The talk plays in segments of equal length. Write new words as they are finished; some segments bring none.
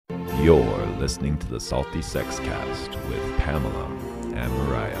You're listening to the Salty Sex Cast with Pamela and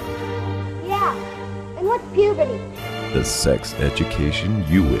Mariah. Yeah, and what's puberty? The sex education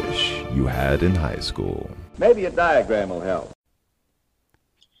you wish you had in high school. Maybe a diagram will help.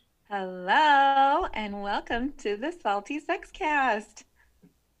 Hello, and welcome to the Salty Sex Cast.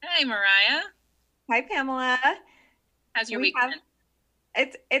 Hi, Mariah. Hi, Pamela. How's your week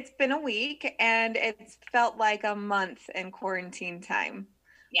been? It's been a week, and it's felt like a month in quarantine time.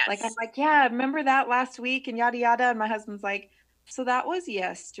 Yes. Like, I'm like, yeah, remember that last week and yada yada. And my husband's like, so that was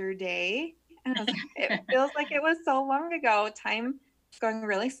yesterday. And I was like, it feels like it was so long ago. Time is going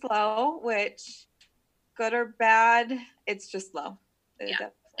really slow, which, good or bad, it's just slow. Yeah.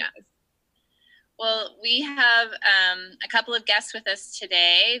 Well, we have a couple of guests with us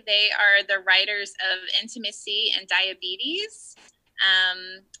today. They are the writers of Intimacy and Diabetes.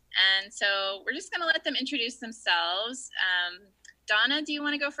 And so we're just going to let them introduce themselves. Donna, do you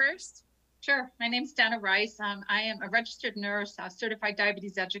want to go first? Sure. My name's Donna Rice. I am a registered nurse, a certified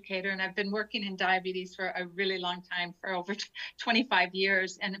diabetes educator, and I've been working in diabetes for a really long time, for over 25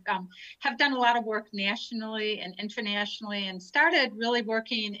 years, and have done a lot of work nationally and internationally, and started really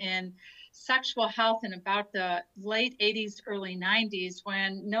working in sexual health in about the late 80s, early 90s,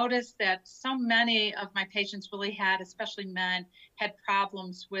 when noticed that so many of my patients really had, especially men, had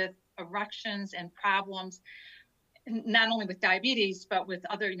problems with erections and problems not only with diabetes, but with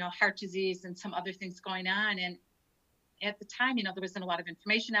other, heart disease and some other things going on. And at the time, there wasn't a lot of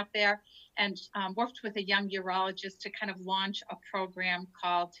information out there, and worked with a young urologist to kind of launch a program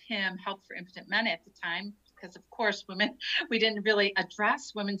called HIM, Help for Impotent Men at the time, because of course, we didn't really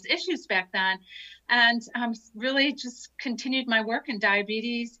address women's issues back then. And really just continued my work in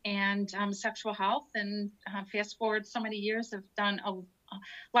diabetes and sexual health. And fast forward so many years, I've done a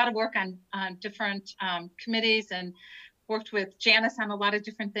lot of work on different committees, and worked with Janice on a lot of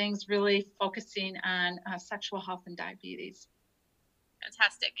different things, really focusing on sexual health and diabetes.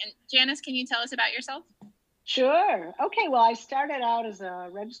 Fantastic. And Janice, can you tell us about yourself? Sure. Okay. Well, I started out as a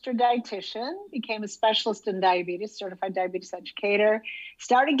registered dietitian, became a specialist in diabetes, certified diabetes educator,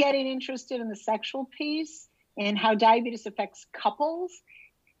 started getting interested in the sexual piece and how diabetes affects couples,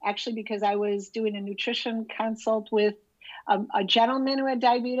 actually because I was doing a nutrition consult with a gentleman who had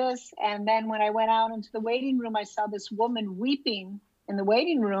diabetes. And then when I went out into the waiting room, I saw this woman weeping in the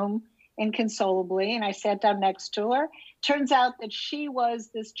waiting room inconsolably. And I sat down next to her. Turns out that she was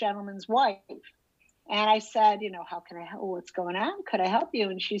this gentleman's wife. And I said, how can I help? What's going on? Could I help you?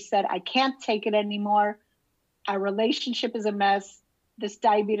 And she said, I can't take it anymore. Our relationship is a mess. This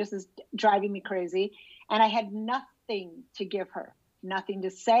diabetes is driving me crazy. And I had nothing to give her, nothing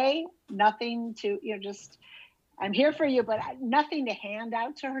to say, nothing to, just, I'm here for you, but nothing to hand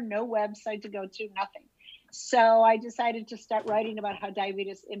out to her, no website to go to, nothing. So I decided to start writing about how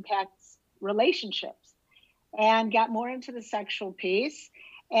diabetes impacts relationships and got more into the sexual piece.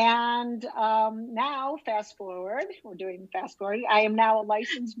 And now, fast forward, I am now a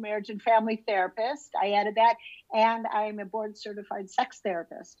licensed marriage and family therapist. I added that, and I'm a board certified sex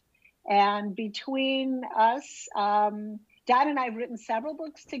therapist. And between us, Don and I have written several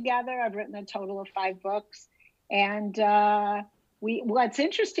books together. I've written a total of 5 books. And what's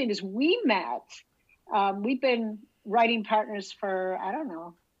interesting is we met, we've been writing partners for,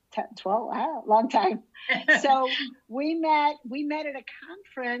 12, a long time. So we met at a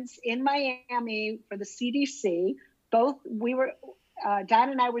conference in Miami for the CDC. Don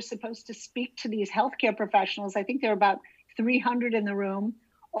and I were supposed to speak to these healthcare professionals. I think there were about 300 in the room,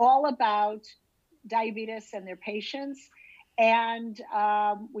 all about diabetes and their patients. And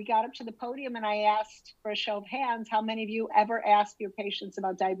we got up to the podium and I asked for a show of hands, how many of you ever asked your patients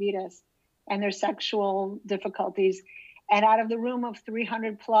about diabetes and their sexual difficulties? And out of the room of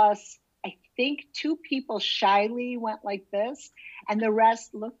 300 plus, I think 2 people shyly went like this, and the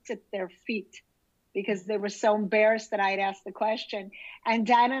rest looked at their feet because they were so embarrassed that I had asked the question. And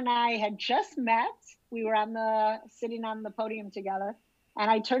Dana and I had just met. We were sitting on the podium together. And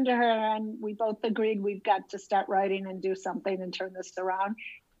I turned to her and we both agreed we've got to start writing and do something and turn this around.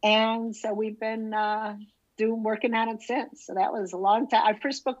 And so we've been working on it since. So that was a long time. Our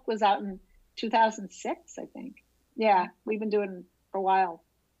first book was out in 2006, I think. Yeah, we've been doing it for a while.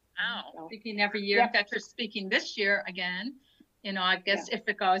 Wow. So, speaking every year. Yeah. In fact, we're speaking this year again. I guess if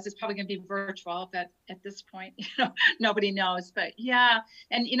it goes, it's probably going to be virtual, but at this point, nobody knows. But yeah,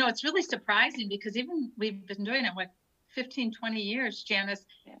 and it's really surprising because even we've been doing it, 15, 20 years, Janice,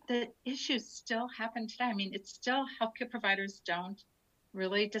 the issues still happen today. I mean, it's still healthcare providers don't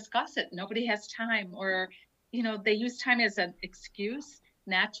really discuss it. Nobody has time, or, they use time as an excuse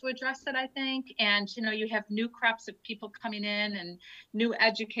not to address it, I think. And, you have new crops of people coming in and new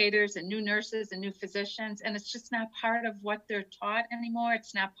educators and new nurses and new physicians, and it's just not part of what they're taught anymore.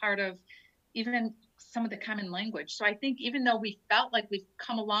 It's not part of even some of the common language. So I think even though we felt like we've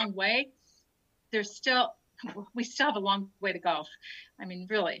come a long way, we still have a long way to go. I mean,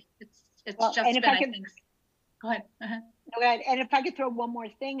 really, it's well, just been, I think, go ahead. Go ahead. And if I could throw one more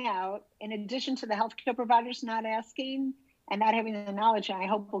thing out, in addition to the healthcare providers not asking and not having the knowledge, and I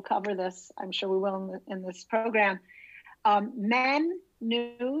hope we'll cover this, I'm sure we will in this program, men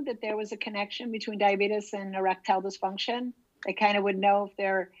knew that there was a connection between diabetes and erectile dysfunction. They kind of would know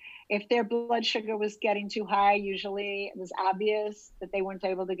if their blood sugar was getting too high. Usually it was obvious that they weren't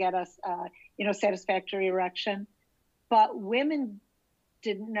able to get a satisfactory erection. But women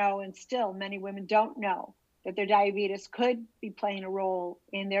didn't know, and still many women don't know, that their diabetes could be playing a role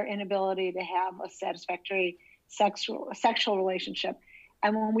in their inability to have a satisfactory sexual relationship.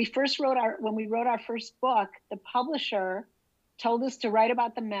 And when we wrote our first book, the publisher told us to write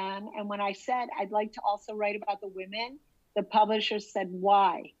about the men. And when I said I'd like to also write about the women, the publisher said,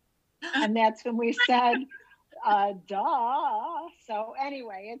 why? And that's when we said, duh. So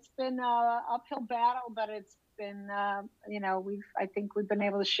anyway, it's been an uphill battle, but it's been, I think we've been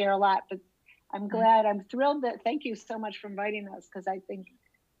able to share a lot. But I'm glad, I'm thrilled thank you so much for inviting us, because I think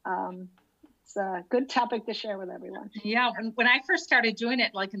it's a good topic to share with everyone. Yeah, when I first started doing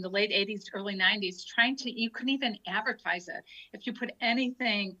it, like in the late 80s, early 90s, you couldn't even advertise it. If you put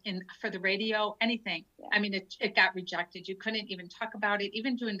anything in for the radio, anything, yeah. I mean, it got rejected. You couldn't even talk about it.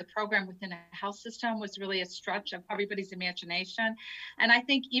 Even doing the program within a health system was really a stretch of everybody's imagination. And I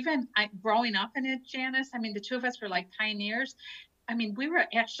think even growing up in it, Janice, I mean, the two of us were like pioneers. I mean, we were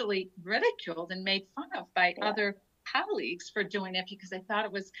actually ridiculed and made fun of by other colleagues for doing it, because I thought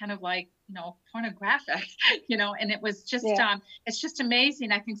it was kind of like, pornographic, and it was just, it's just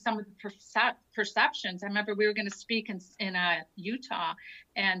amazing. I think some of the perceptions, I remember we were going to speak in Utah,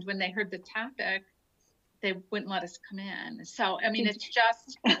 and when they heard the topic, they wouldn't let us come in. So, I mean, it's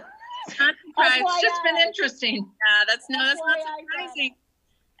just, it's just been interesting. Yeah, that's not surprising.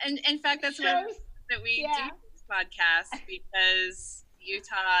 And in fact, that's what that we do this podcast, because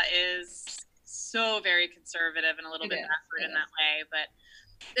Utah is so very conservative and a little bit backward in that way. But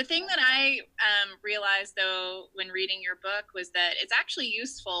the thing that I realized, though, when reading your book, was that it's actually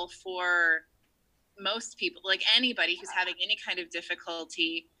useful for most people, like anybody who's having any kind of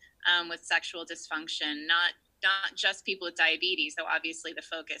difficulty with sexual dysfunction, not just people with diabetes, though obviously the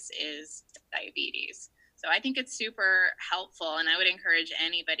focus is diabetes. So I think it's super helpful, and I would encourage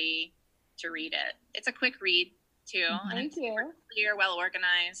anybody to read it. It's a quick read, too. Thank you. Clear, well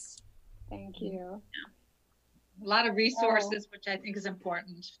organized. Thank you. Yeah. A lot of resources, which I think is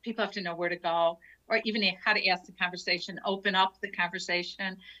important. People have to know where to go, or even how to ask the conversation, open up the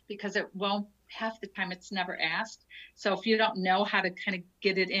conversation, because it won't, half the time it's never asked. So if you don't know how to kind of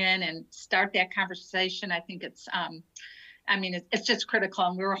get it in and start that conversation, I think it's, it's just critical.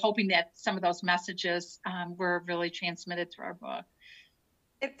 And we were hoping that some of those messages were really transmitted through our book.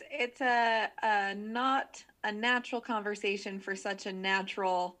 It's a not a natural conversation for such a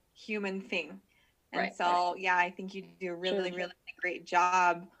natural human thing. And I think you do a really great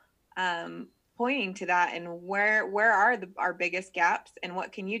job pointing to that, and where are our biggest gaps, and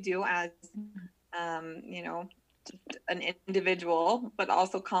what can you do as just an individual, but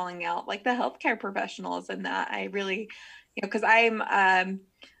also calling out like the healthcare professionals. And that I really, because I'm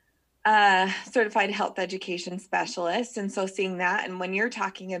a certified health education specialist, and so seeing that, and when you're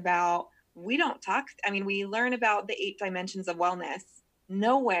talking about, we learn about the 8 dimensions of wellness.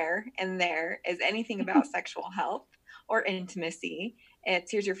 Nowhere in there is anything about sexual health or intimacy.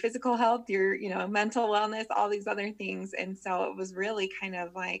 It's here's your physical health, your mental wellness, all these other things. And so it was really kind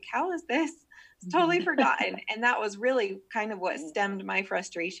of like, how is this? It's totally forgotten. And that was really kind of what stemmed my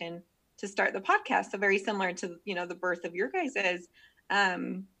frustration to start the podcast. So very similar to the birth of your guys's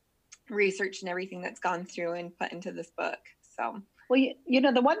research and everything that's gone through and put into this book. So well,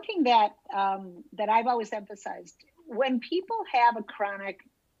 the one thing that I've always emphasized, when people have a chronic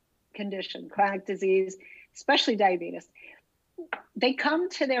condition, chronic disease, especially diabetes, they come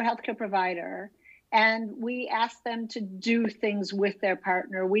to their healthcare provider, and we ask them to do things with their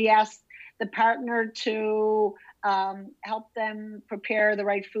partner. We ask the partner to help them prepare the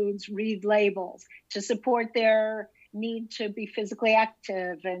right foods, read labels, to support their need to be physically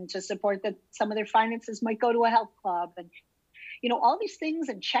active, and to support that some of their finances might go to a health club, and all these things,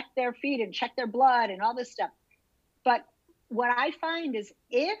 and check their feet and check their blood and all this stuff. But what I find is,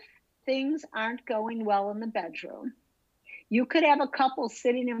 if things aren't going well in the bedroom, you could have a couple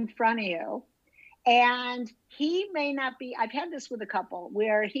sitting in front of you, And he may not be, I've had this with a couple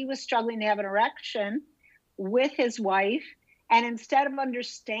where he was struggling to have an erection with his wife. And instead of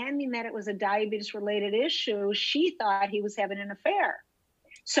understanding that it was a diabetes related issue, she thought he was having an affair.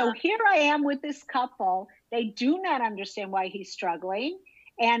 So here I am with this couple. They do not understand why he's struggling.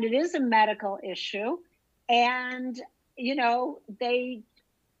 And it is a medical issue. And, you know,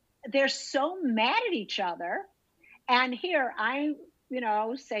 they're so mad at each other. And here I'm, you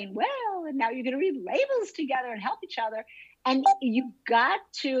know, saying, well, and now you're going to read labels together and help each other. And you've got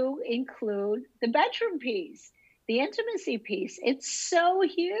to include the bedroom piece, the intimacy piece. It's so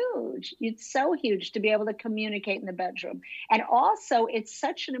huge. It's so huge to be able to communicate in the bedroom. And also, it's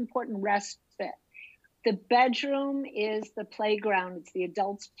such an important respite. The bedroom is the playground. It's the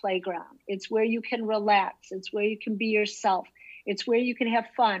adult's playground. It's where you can relax. It's where you can be yourself. It's where you can have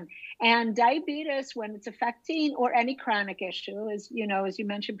fun. And diabetes, when it's affecting, or any chronic issue, as you know, as you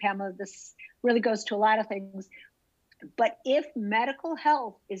mentioned, Pamela, this really goes to a lot of things. But if medical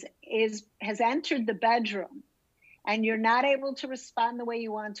health has entered the bedroom and you're not able to respond the way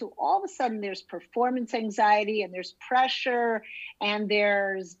you want to, all of a sudden there's performance anxiety and there's pressure and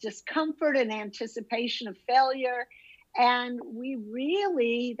there's discomfort and anticipation of failure. And we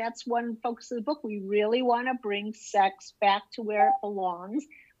really, that's one focus of the book, we really want to bring sex back to where it belongs,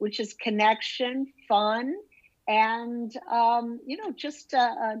 which is connection, fun, and you know, just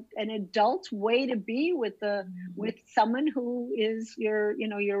an adult way to be with someone who is your, you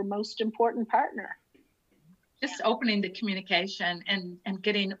know, your most important partner. Just opening the communication and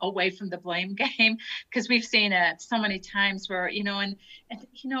getting away from the blame game, because we've seen it so many times where, you know, and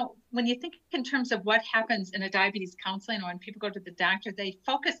you know, when you think in terms of what happens in a diabetes counseling or when people go to the doctor, they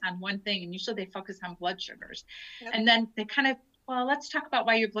focus on one thing, and usually they focus on blood sugars. Yep. And then they kind of, well, let's talk about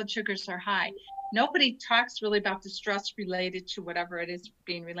why your blood sugars are high. Nobody talks really about the stress related to whatever it is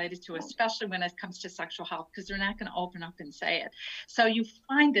being related to, especially when it comes to sexual health, because they're not going to open up and say it. So you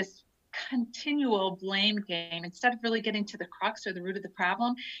find this continual blame game. Instead of really getting to the crux or the root of the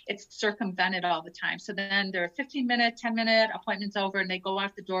problem, it's circumvented all the time. So then there are 15-minute, 10-minute appointments over, and they go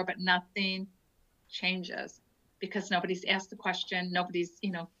out the door, but nothing changes because nobody's asked the question. Nobody's,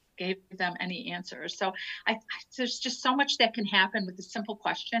 you know, gave them any answers. So there's just so much that can happen with a simple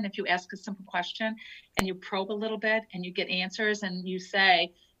question. If you ask a simple question and you probe a little bit and you get answers and you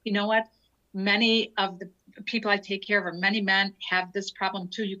say, you know what, many of the people I take care of, or many men, have this problem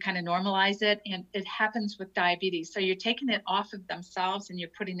too. You kind of normalize it, and it happens with diabetes. So you're taking it off of themselves and you're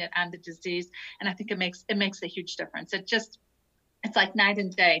putting it on the disease. And I think it makes a huge difference. It's like night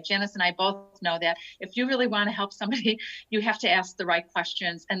and day. Janice and I both know that if you really want to help somebody, you have to ask the right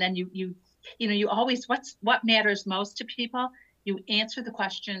questions. And then you always, what matters most to people, you answer the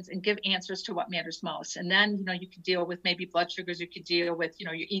questions and give answers to what matters most. And then, you know, you could deal with maybe blood sugars, you could deal with, you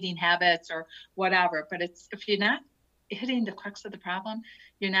know, your eating habits or whatever. But if you're not hitting the crux of the problem,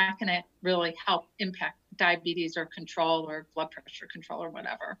 you're not going to really help impact diabetes or control or blood pressure control or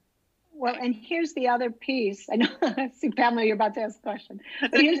whatever. Well, and here's the other piece. I know, see, Pamela, you're about to ask a question.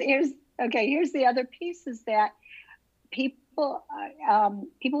 But here's the other piece is that people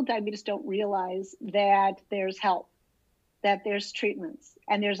with diabetes don't realize that there's help, that there's treatments,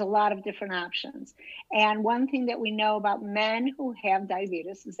 and there's a lot of different options. And one thing that we know about men who have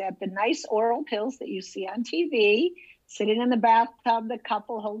diabetes is that the nice oral pills that you see on TV, sitting in the bathtub, the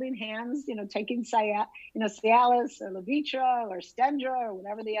couple holding hands, you know, taking Cialis or Levitra or Stendra or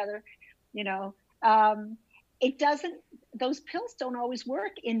whatever the other, you know, those pills don't always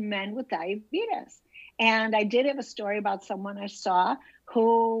work in men with diabetes. And I did have a story about someone I saw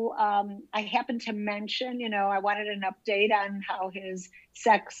who I happened to mention, you know, I wanted an update on how his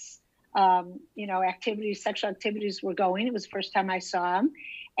sexual activities were going. It was the first time I saw him.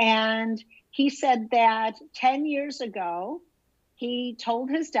 And he said that 10 years ago, he told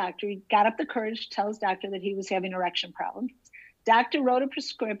his doctor, he got up the courage to tell his doctor that he was having erection problems. Doctor wrote a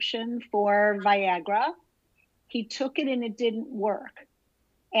prescription for Viagra. He took it and it didn't work.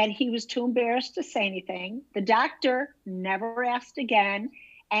 And he was too embarrassed to say anything. The doctor never asked again.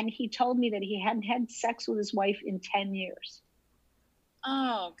 And he told me that he hadn't had sex with his wife in 10 years.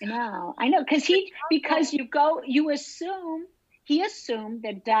 Oh, God. I know. He assumed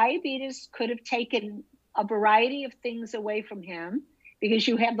that diabetes could have taken a variety of things away from him, because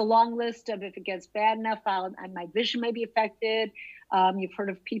you have the long list of, if it gets bad enough, my vision may be affected. You've heard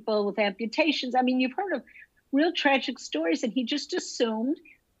of people with amputations. I mean, you've heard of real tragic stories, and he just assumed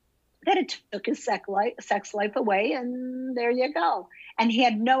that it took his sex life away, and there you go. And he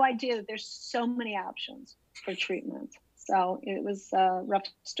had no idea that there's so many options for treatment. So it was a rough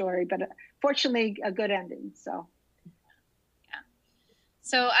story, but fortunately a good ending. So.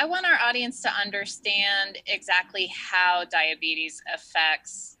 So I want our audience to understand exactly how diabetes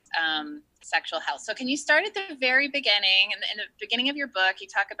affects sexual health. So can you start at the very beginning? In the beginning of your book, you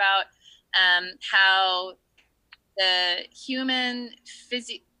talk about how the human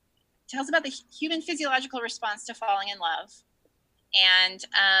tells about the human physiological response to falling in love, and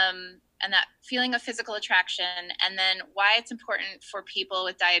that feeling of physical attraction, and then why it's important for people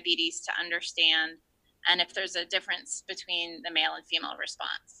with diabetes to understand, and if there's a difference between the male and female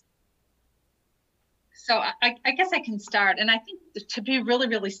response. So I guess I can start. And I think to be really,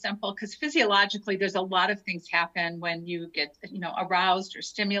 really simple, because physiologically, there's a lot of things happen when you get, aroused or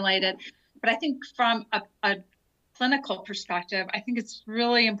stimulated. But I think from a clinical perspective, I think it's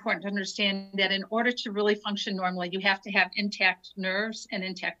really important to understand that in order to really function normally, you have to have intact nerves and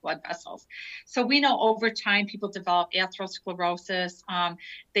intact blood vessels. So we know over time people develop atherosclerosis,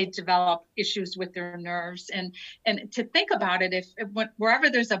 they develop issues with their nerves. And to think about it, if wherever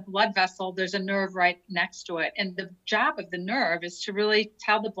there's a blood vessel, there's a nerve right next to it. And the job of the nerve is to really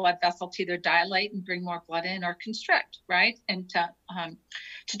tell the blood vessel to either dilate and bring more blood in or constrict, right? And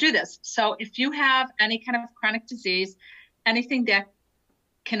to do this. So if you have any kind of chronic disease, anything that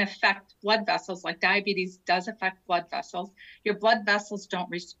can affect blood vessels, like diabetes does affect blood vessels, your blood vessels don't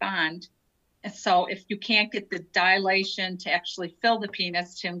respond. And so if you can't get the dilation to actually fill the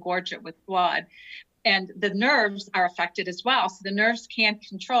penis to engorge it with blood, and the nerves are affected as well. So the nerves can't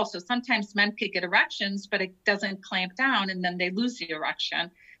control. So sometimes men could get erections, but it doesn't clamp down, and then they lose the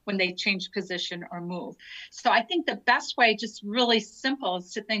erection when they change position or move. So I think the best way, just really simple,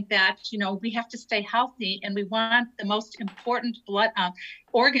 is to think that, we have to stay healthy, and we want the most important blood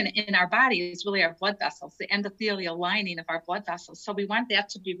organ in our body is really our blood vessels, the endothelial lining of our blood vessels. So we want that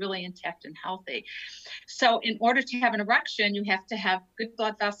to be really intact and healthy. So in order to have an erection, you have to have good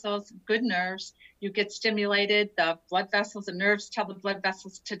blood vessels, good nerves. You get stimulated, the blood vessels and nerves tell the blood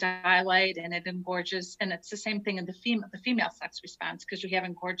vessels to dilate, and it engorges. And it's the same thing in the female sex response, because you have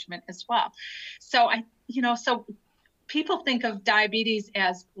engorgement as well. So so people think of diabetes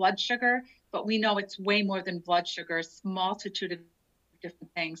as blood sugar, but we know it's way more than blood sugar. It's a multitude of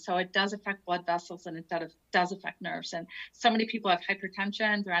different things. So it does affect blood vessels, and it does affect nerves. And so many people have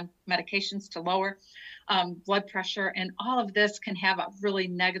hypertension, they're on medications to lower blood pressure, and all of this can have a really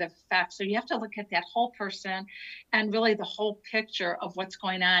negative effect. So you have to look at that whole person and really the whole picture of what's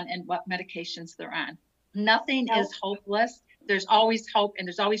going on and what medications they're on. Nothing is hopeless. There's always hope, and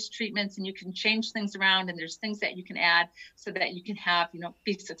there's always treatments, and you can change things around, and there's things that you can add so that you can have,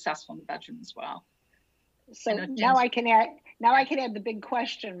 be successful in the bedroom as well. So now I can add the big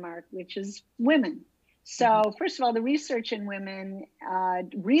question mark, which is women. So first of all, the research in women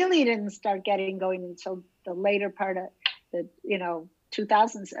really didn't start getting going until the later part of the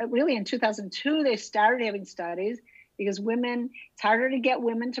 2000s. Really in 2002, they started having studies, because it's harder to get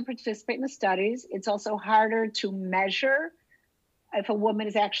women to participate in the studies. It's also harder to measure if a woman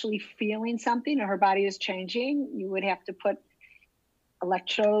is actually feeling something or her body is changing. You would have to put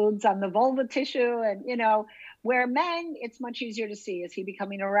electrodes on the vulva tissue, and where men, it's much easier to see. Is he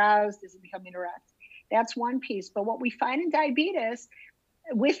becoming aroused? Is he becoming erect? That's one piece. But what we find in diabetes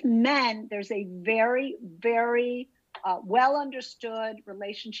with men, there's a very, very well understood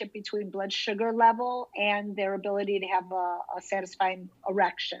relationship between blood sugar level and their ability to have a satisfying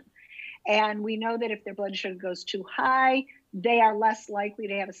erection. And we know that if their blood sugar goes too high, they are less likely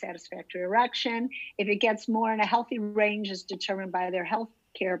to have a satisfactory erection. If it gets more in a healthy range, as determined by their health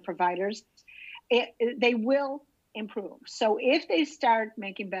care providers, they will improve. So if they start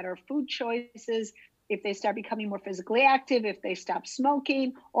making better food choices, if they start becoming more physically active, if they stop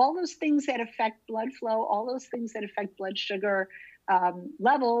smoking, all those things that affect blood flow, all those things that affect blood sugar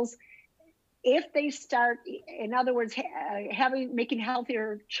levels, if they start, in other words, making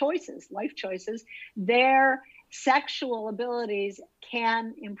healthier choices, life choices, their sexual abilities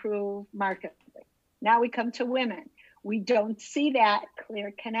can improve markedly. Now we come to women. We don't see that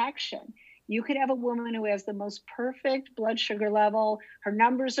clear connection. You could have a woman who has the most perfect blood sugar level. Her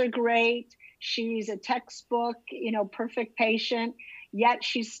numbers are great. She's a textbook, perfect patient, yet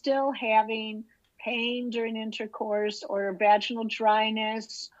she's still having pain during intercourse, or vaginal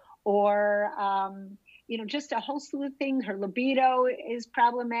dryness, or, just a whole slew of things. Her libido is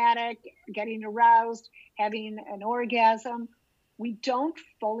problematic, getting aroused, having an orgasm. We don't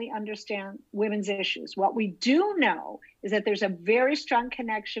fully understand women's issues. What we do know is that there's a very strong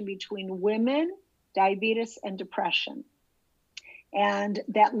connection between women, diabetes, and depression. And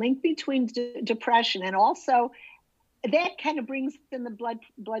that link between depression, and also that kind of brings in the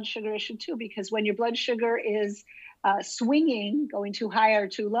blood sugar issue too, because when your blood sugar is swinging, going too high or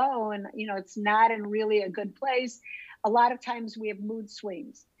too low, and it's not in really a good place, a lot of times we have mood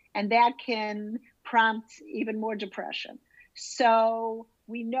swings, and that can prompt even more depression. So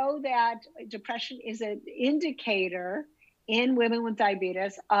we know that depression is an indicator in women with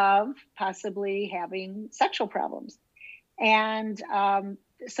diabetes of possibly having sexual problems. And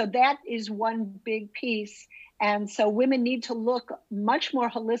so that is one big piece. And so women need to look much more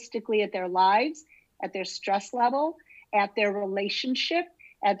holistically at their lives, at their stress level, at their relationship,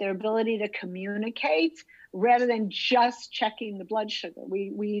 at their ability to communicate, rather than just checking the blood sugar.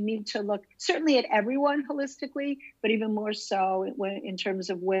 We need to look certainly at everyone holistically, but even more so in terms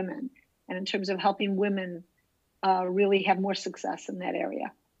of women and in terms of helping women really have more success in that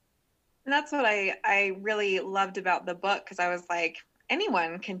area. And that's what I really loved about the book, because I was like,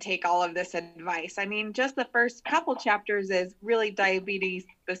 anyone can take all of this advice. I mean, just the first couple chapters is really diabetes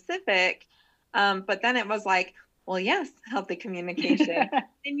specific, but then it was like, well, yes, healthy communication.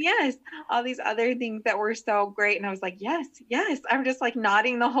 And yes, all these other things that were so great. And I was like, yes. I'm just like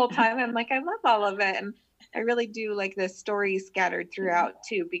nodding the whole time. I'm like, I love all of it. And I really do like the stories scattered throughout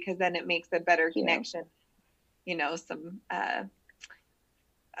too, because then it makes a better connection. You know, some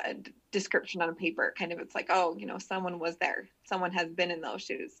description on a paper, kind of, it's like, oh, you know, someone was there. Someone has been in those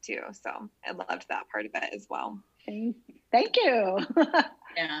shoes too. So I loved that part of it as well. Thank you.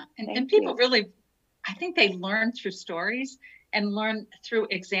 Yeah. And people really, I think they learn through stories and learn through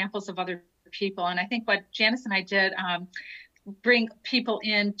examples of other people. And I think what Janice and I did, bring people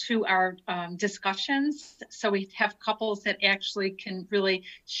into our discussions. So we have couples that actually can really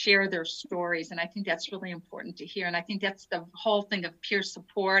share their stories. And I think that's really important to hear. And I think that's the whole thing of peer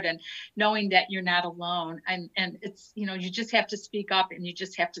support and knowing that you're not alone. And it's, you know, you just have to speak up and you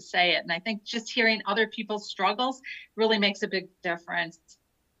just have to say it. And I think just hearing other people's struggles really makes a big difference.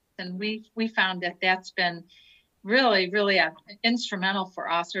 And we found that that's been really, really instrumental for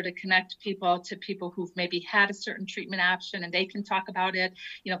us, or to connect people to people who've maybe had a certain treatment option and they can talk about it,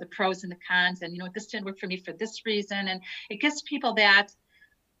 you know, the pros and the cons, and, you know, this didn't work for me for this reason. And it gives people that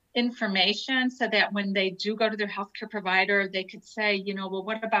information so that when they do go to their healthcare provider, they could say, you know, well,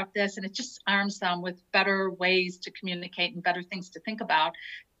 what about this? And it just arms them with better ways to communicate and better things to think about,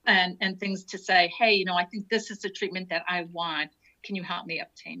 and things to say, hey, you know, I think this is the treatment that I want. Can you help me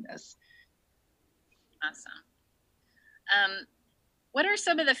obtain this? Awesome. What are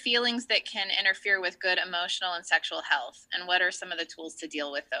some of the feelings that can interfere with good emotional and sexual health? And what are some of the tools to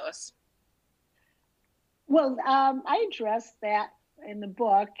deal with those? Well, I addressed that in the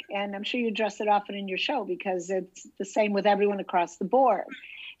book, and I'm sure you address it often in your show, because it's the same with everyone across the board.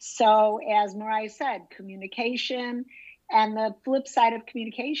 So as Mariah said, communication, and the flip side of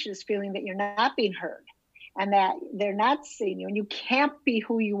communication is feeling that you're not being heard and that they're not seeing you, and you can't be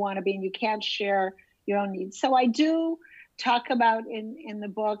who you want to be, and you can't share your own needs. So I do talk about in the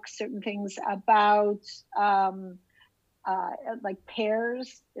book certain things about like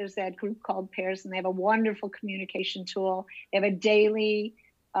Pairs. There's that group called Pairs, and they have a wonderful communication tool. They have a daily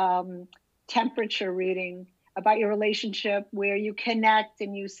temperature reading about your relationship where you connect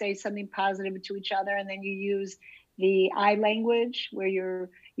and you say something positive to each other, and then you use the I language, where you're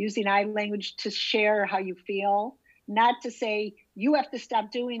using I language to share how you feel, not to say you have to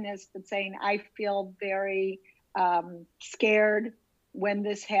stop doing this, but saying I feel very scared when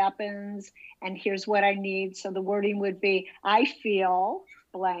this happens, and here's what I need. So the wording would be, I feel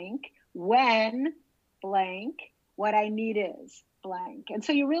blank when blank, what I need is blank. And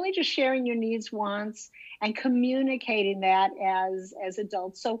so you're really just sharing your needs, wants, and communicating that as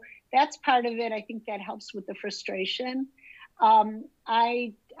adults. So that's part of it. I think that helps with the frustration. I'm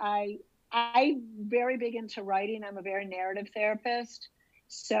very big into writing. I'm a very narrative therapist.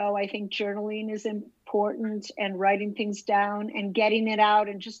 So I think journaling is important, and writing things down and getting it out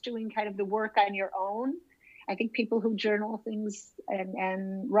and just doing kind of the work on your own. I think people who journal things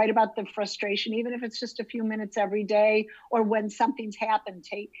and write about the frustration, even if it's just a few minutes every day, or when something's happened,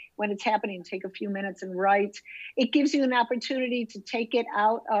 when it's happening, take a few minutes and write. It gives you an opportunity to take it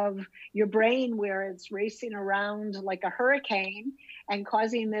out of your brain where it's racing around like a hurricane and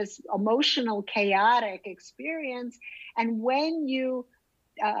causing this emotional, chaotic experience. And when you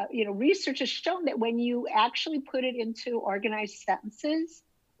research has shown that when you actually put it into organized sentences,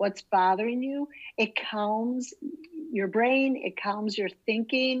 what's bothering you, it calms your brain, it calms your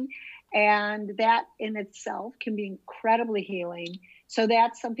thinking, and that in itself can be incredibly healing. So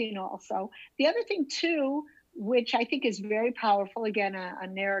that's something also. The other thing too, which I think is very powerful, again, a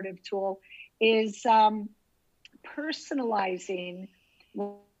narrative tool, is personalizing,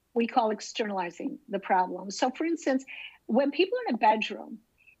 what we call externalizing the problem. So for instance, when people are in a bedroom,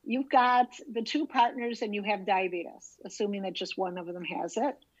 you've got the two partners and you have diabetes, assuming that just one of them has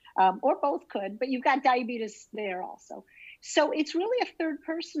it. or both could, but you've got diabetes there also. So it's really a third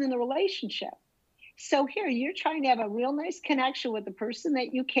person in the relationship. So here you're trying to have a real nice connection with the person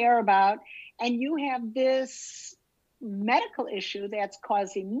that you care about, and you have this medical issue that's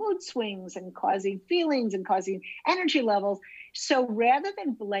causing mood swings and causing feelings and causing energy levels. So rather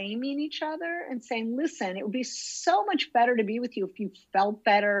than blaming each other and saying, listen, it would be so much better to be with you if you felt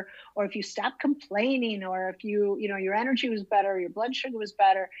better, or if you stopped complaining, or if your energy was better, your blood sugar was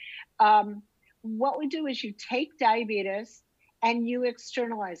better. What we do is you take diabetes and you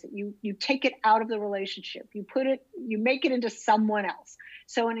externalize it. You take it out of the relationship. You make it into someone else.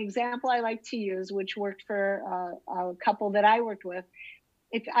 So an example I like to use, which worked for a couple that I worked with,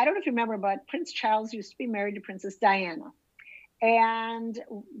 I don't know if you remember, but Prince Charles used to be married to Princess Diana. And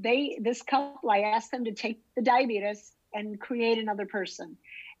this couple, I asked them to take the diabetes and create another person.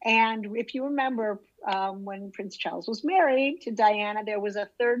 And if you remember, when Prince Charles was married to Diana, there was a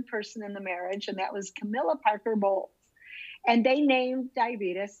third person in the marriage, and that was Camilla Parker Bowles. And they named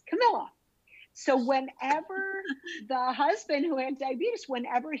diabetes Camilla. So whenever the husband who had diabetes,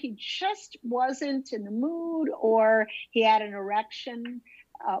 whenever he just wasn't in the mood, or he had an erection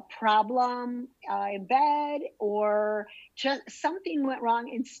problem in bed, or just something went wrong,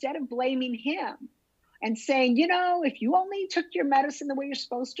 instead of blaming him and saying, if you only took your medicine the way you're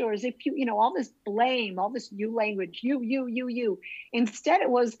supposed to, or as if all this blame, all this you language, you. Instead, it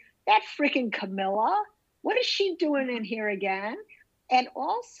was that freaking Camilla. What is she doing in here again? And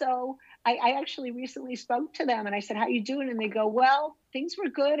also, I actually recently spoke to them and I said, how you doing? And they go, well, things were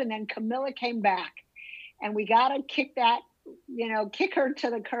good. And then Camilla came back, and we got to kick her to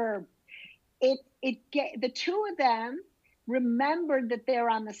the curb. The two of them remembered that they're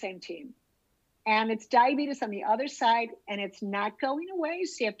on the same team, and it's diabetes on the other side, and it's not going away.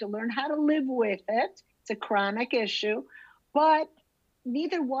 So you have to learn how to live with it. It's a chronic issue, but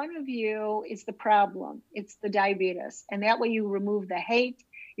neither one of you is the problem. It's the diabetes. And that way you remove the hate,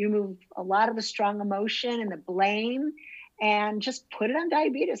 you remove a lot of the strong emotion and the blame, and just put it on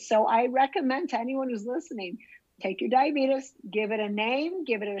diabetes. So I recommend to anyone who's listening, take your diabetes, give it a name,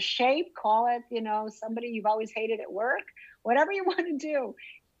 give it a shape, call it, somebody you've always hated at work, whatever you want to do,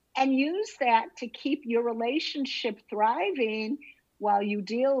 and use that to keep your relationship thriving while you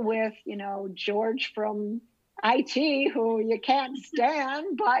deal with, George from IT, who you can't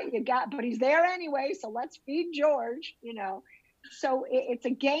stand, but he's there anyway. So let's feed George, So it's a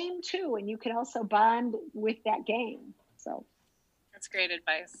game too, and you can also bond with that game. So that's great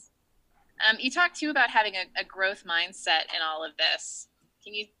advice. You talked too about having a growth mindset in all of this.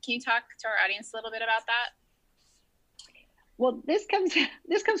 Can you talk to our audience a little bit about that? Well, this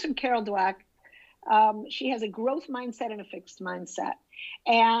comes from Carol Dweck. She has a growth mindset and a fixed mindset.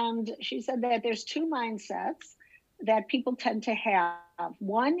 And she said that there's two mindsets that people tend to have.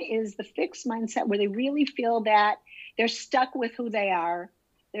 One is the fixed mindset, where they really feel that they're stuck with who they are.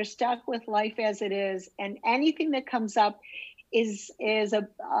 They're stuck with life as it is. And anything that comes up is a,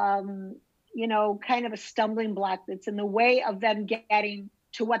 kind of a stumbling block that's in the way of them getting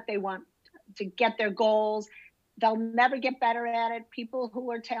to what they want, to get their goals. They'll never get better at it. People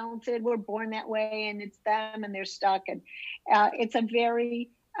who are talented were born that way, and it's them, and they're stuck. And it's a very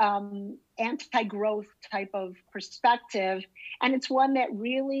anti-growth type of perspective. And it's one that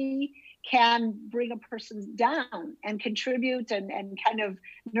really can bring a person down and contribute and kind of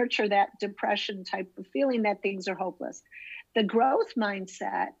nurture that depression type of feeling that things are hopeless. The growth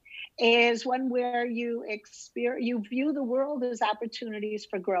mindset is one where you view the world as opportunities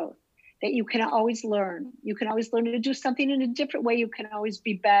for growth, that you can always learn. You can always learn to do something in a different way. You can always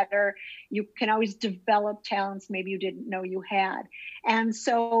be better. You can always develop talents maybe you didn't know you had. And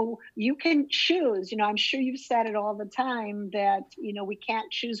so you can choose, I'm sure you've said it all the time that, we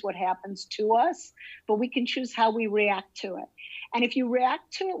can't choose what happens to us, but we can choose how we react to it. And if you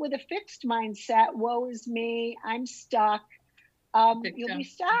react to it with a fixed mindset, woe is me, I'm stuck, you'll be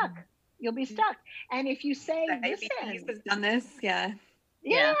stuck. You'll be stuck. And if you say, listen, has done this, yeah.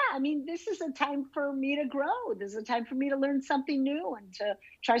 Yeah, I mean, this is a time for me to grow. This is a time for me to learn something new and to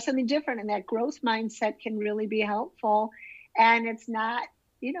try something different. And that growth mindset can really be helpful. And it's not,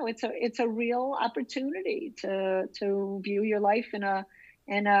 it's a real opportunity to view your life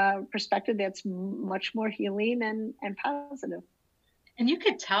in a perspective that's much more healing and positive. And you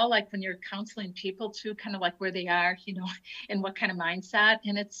could tell, like, when you're counseling people too, kind of like where they are, and what kind of mindset.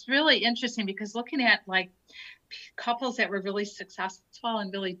 And it's really interesting because looking at like couples that were really successful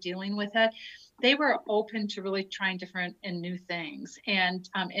and really dealing with it, they were open to really trying different and new things and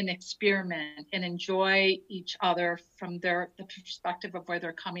experiment and enjoy each other from the perspective of where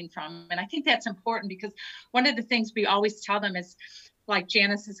they're coming from. And I think that's important because one of the things we always tell them is, like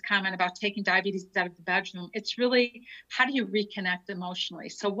Janice's comment about taking diabetes out of the bedroom, it's really, how do you reconnect emotionally?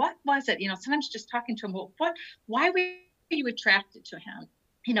 So what was it, sometimes just talking to him, why were you attracted to him,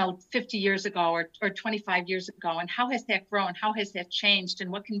 50 years ago or 25 years ago? And how has that grown? How has that changed?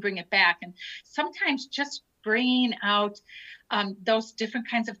 And what can bring it back? And sometimes just bringing out those different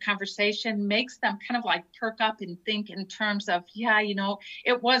kinds of conversation makes them kind of like perk up and think in terms of,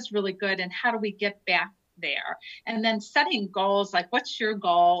 it was really good. And how do we get back there? And then setting goals, like what's your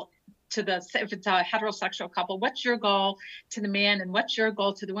goal if it's a heterosexual couple, what's your goal to the man and what's your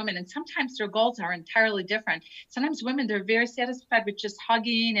goal to the woman? And sometimes their goals are entirely different. Sometimes women, they're very satisfied with just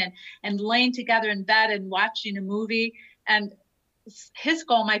hugging and laying together in bed and watching a movie. And his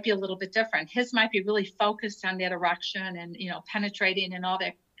goal might be a little bit different. His might be really focused on that erection and, penetrating and all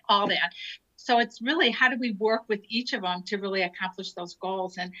that. So it's really, how do we work with each of them to really accomplish those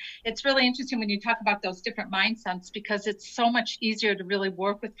goals? And it's really interesting when you talk about those different mindsets, because it's so much easier to really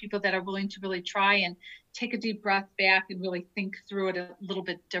work with people that are willing to really try and take a deep breath back and really think through it a little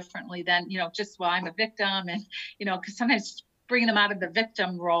bit differently than, just, well, I'm a victim. And, because sometimes bringing them out of the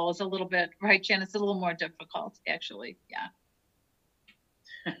victim role is a little bit, right, Jen? It's a little more difficult, actually. Yeah.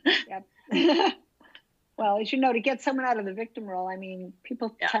 Yep. Well, as you know, to get someone out of the victim role, I mean,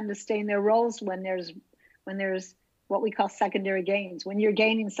 people tend to stay in their roles when there's what we call secondary gains. When you're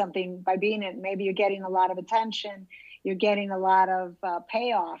gaining something by being it, maybe you're getting a lot of attention, you're getting a lot of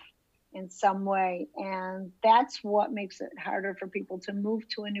payoff in some way. And that's what makes it harder for people to move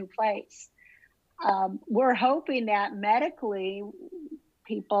to a new place. We're hoping that medically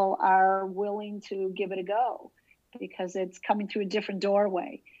people are willing to give it a go, because it's coming through a different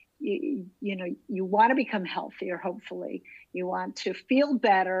doorway. You want to become healthier, hopefully. You want to feel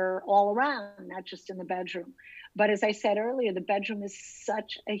better all around, not just in the bedroom. But as I said earlier, the bedroom is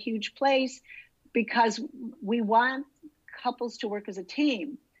such a huge place because we want couples to work as a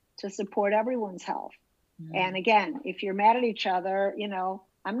team to support everyone's health. Mm-hmm. And again, if you're mad at each other,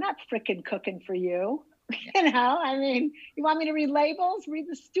 I'm not frickin' cooking for you. I mean, you want me to read labels? Read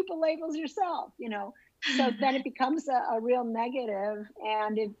the stupid labels yourself, So then it becomes a real negative,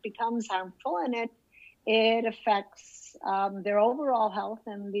 and it becomes harmful, and it affects their overall health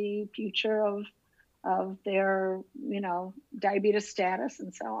and the future of their diabetes status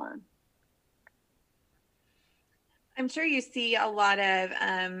and so on. I'm sure you see a lot of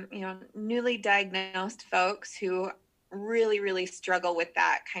newly diagnosed folks who really, really struggle with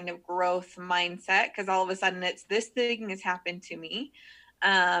that kind of growth mindset, because all of a sudden it's, this thing has happened to me.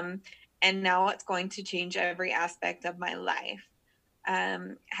 And now it's going to change every aspect of my life.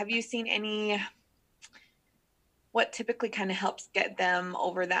 Have you seen what typically kind of helps get them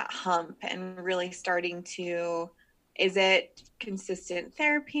over that hump and really starting to, is it consistent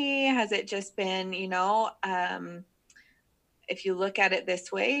therapy? Has it just been, if you look at it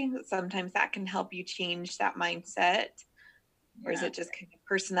this way, sometimes that can help you change that mindset? Or is it just kind of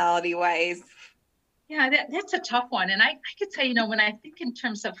personality wise? Yeah, that's a tough one. And I could say, when I think in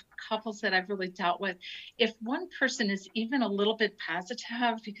terms of couples that I've really dealt with, if one person is even a little bit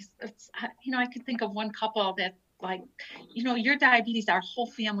positive, because it's, I could think of one couple that your diabetes, our whole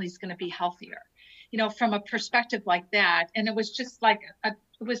family is going to be healthier, from a perspective like that. And it was just like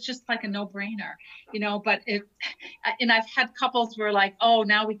a no-brainer, but and I've had couples where oh,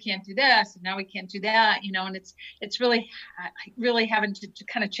 now we can't do this and now we can't do that, and it's really having to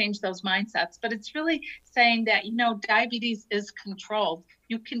kind of change those mindsets. But it's really saying that, diabetes is controlled.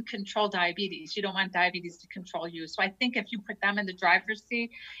 You can control diabetes. You don't want diabetes to control you. So I think if you put them in the driver's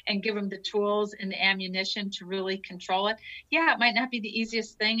seat and give them the tools and the ammunition to really control it, it might not be the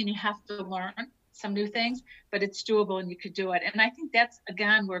easiest thing, and you have to learn some new things, but it's doable and you could do it. And I think that's,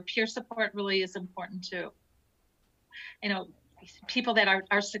 again, where peer support really is important too. People that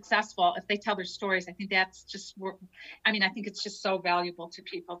are successful, if they tell their stories, I think that's just, I think it's just so valuable to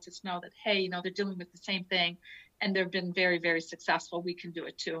people to know that, hey, they're dealing with the same thing and they've been very, very successful. We can do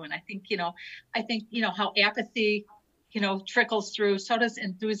it too. And I think, how apathy, trickles through, so does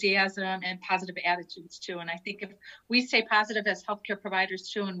enthusiasm and positive attitudes too. And I think if we stay positive as healthcare providers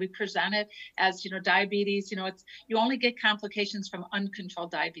too, and we present it as, diabetes, it's, you only get complications from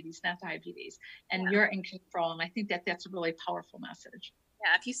uncontrolled diabetes, not diabetes, and you're in control. And I think that's a really powerful message.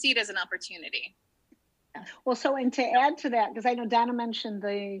 Yeah, if you see it as an opportunity. Well, so, and to add to that, because I know Donna mentioned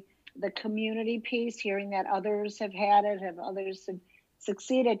the community piece, hearing that others have had it, others have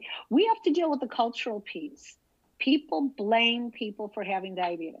succeeded. We have to deal with the cultural piece. People blame people for having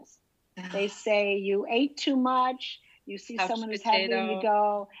diabetes. They say you ate too much, You see Couch someone who's healthy and you potato.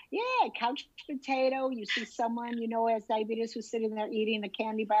 go, yeah, couch potato. You see someone, you know, has diabetes who's sitting there eating a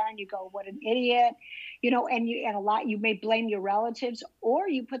candy bar and you go, what an idiot. You know, and a lot, you may blame your relatives, or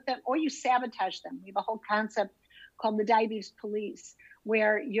you put them, or you sabotage them. We have a whole concept called the diabetes police,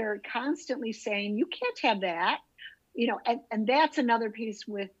 where you're constantly saying, you can't have that. You know, and that's another piece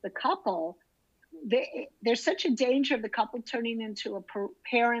with the couple. There's such a danger of the couple turning into a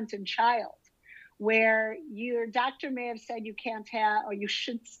parent and child, where your doctor may have said you can't have, or you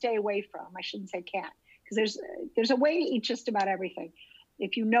should stay away from. I shouldn't say can't, because there's a way to eat just about everything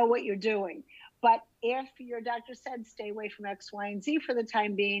if you know what you're doing. But if your doctor said stay away from X, Y, and Z for the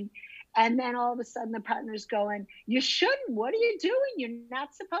time being, and then all of a sudden the partner's going, you shouldn't, what are you doing? You're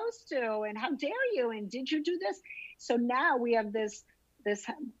not supposed to, and how dare you, and did you do this? So now we have this,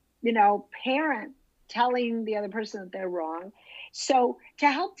 you know, parent telling the other person that they're wrong. So to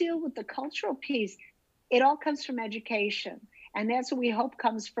help deal with the cultural piece, it all comes from education. And that's what we hope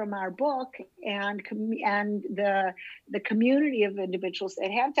comes from our book and the community of individuals that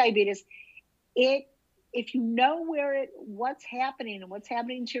have diabetes. If you know what's happening and what's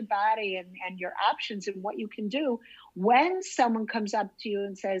happening to your body and your options and what you can do, when someone comes up to you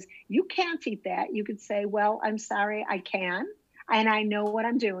and says, you can't eat that, you could say, well, I'm sorry, I can, and I know what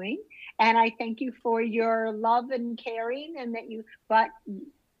I'm doing. And I thank you for your love and caring, and but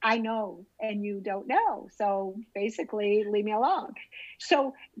I know, and you don't know. So basically, leave me alone.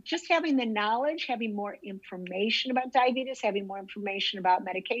 So just having the knowledge, having more information about diabetes, having more information about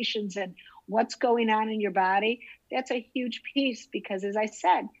medications and what's going on in your body, that's a huge piece, because as I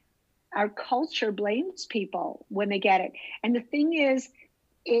said, our culture blames people when they get it. And the thing is,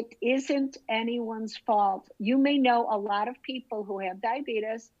 it isn't anyone's fault. You may know a lot of people who have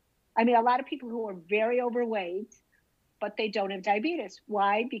diabetes. I mean, a lot of people who are very overweight, but they don't have diabetes.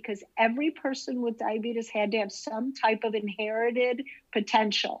 Why? Because every person with diabetes had to have some type of inherited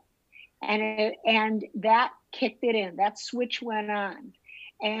potential. And that kicked it in. That switch went on.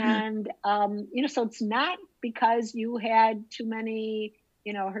 And, you know, so it's not because you had too many,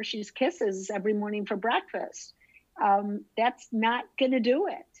 you know, Hershey's Kisses every morning for breakfast. That's not going to do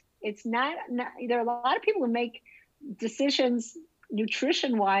it. It's not, there are a lot of people who make decisions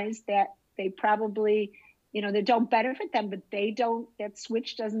nutrition wise that they probably, you know, they don't benefit them, but that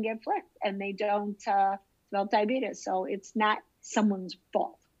switch doesn't get flipped, and they don't develop diabetes. So it's not someone's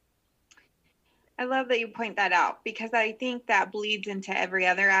fault. I love that you point that out, because I think that bleeds into every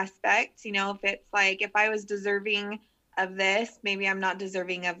other aspect. You know, if it's like, if I was deserving of this, maybe I'm not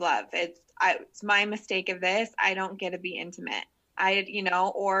deserving of love. It's my mistake of this. I don't get to be intimate. You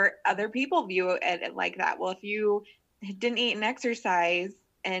know, or other people view it like that. Well, if you didn't eat and exercise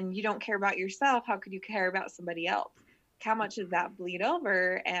and you don't care about yourself, how could you care about somebody else? How much does that bleed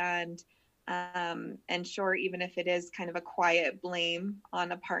over? And sure, even if it is kind of a quiet blame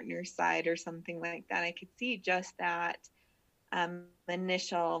on a partner's side or something like that, I could see just that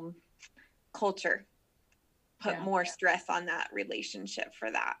initial culture put more stress on that relationship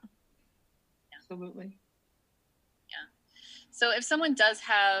for that. Absolutely. So if someone does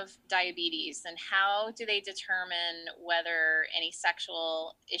have diabetes, then how do they determine whether any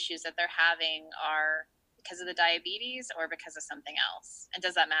sexual issues that they're having are because of the diabetes or because of something else? And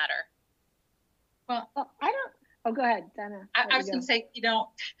does that matter? Well, I don't. Oh, go ahead, Donna. I was going to say, you know,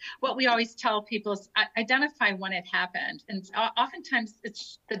 what we always tell people is identify when it happened. And oftentimes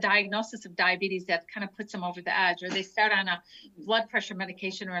it's the diagnosis of diabetes that kind of puts them over the edge, or they start on a blood pressure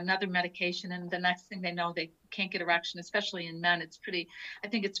medication or another medication, and the next thing they know, they can't get erection, especially in men. I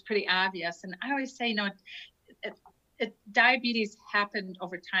think it's pretty obvious. And I always say, you know, diabetes happened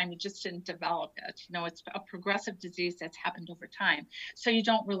over time. You just didn't develop it. You know, it's a progressive disease that's happened over time. So you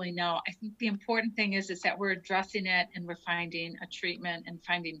don't really know. I think the important thing is that we're addressing it, and we're finding a treatment and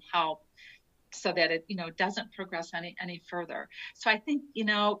finding help so that it, you know, doesn't progress any further. So I think, you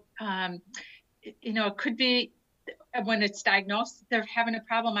know, it could be when it's diagnosed, they're having a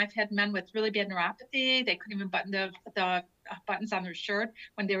problem. I've had men with really bad neuropathy. They couldn't even button the buttons on their shirt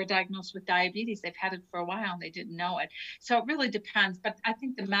when they were diagnosed with diabetes. They've had it for a while and they didn't know it. So it really depends. But I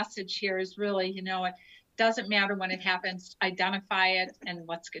think the message here is really, you know, it doesn't matter when it happens. Identify it and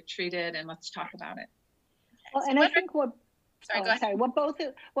let's get treated and let's talk about it. Well, and I think what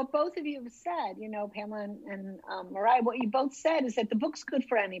both of you have said, you know, Pamela and Mariah, what you both said is that the book's good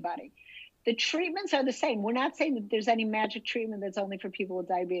for anybody. The treatments are the same. We're not saying that there's any magic treatment that's only for people with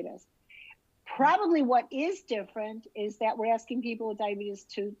diabetes. Probably what is different is that we're asking people with diabetes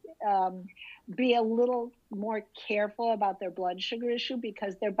to be a little more careful about their blood sugar issue,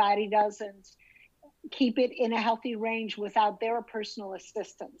 because their body doesn't keep it in a healthy range without their personal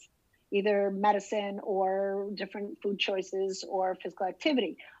assistance. either medicine or different food choices or physical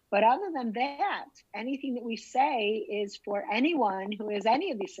activity. But other than that, anything that we say is for anyone who has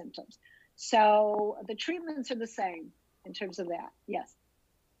any of these symptoms. So the treatments are the same in terms of that. Yes.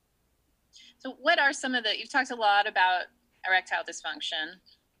 So what are some of you've talked a lot about erectile dysfunction.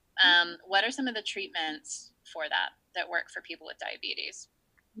 What are some of the treatments for that work for people with diabetes?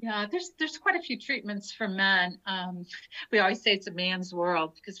 Yeah, there's quite a few treatments for men. We always say it's a man's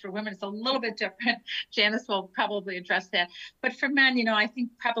world, because for women it's a little bit different. Janice will probably address that. But for men, I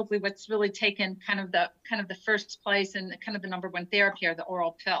think probably what's really taken kind of the first place and kind of the number one therapy are the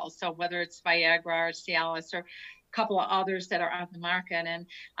oral pills. So whether it's Viagra or Cialis or a couple of others that are on the market. And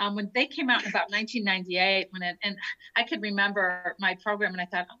when they came out in about 1998, and I could remember my program, and I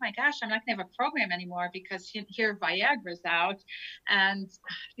thought, oh my gosh, I'm not gonna have a program anymore, because here Viagra's out, and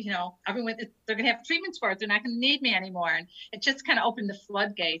everyone, they're gonna have treatments for it. They're not gonna need me anymore. And it just kind of opened the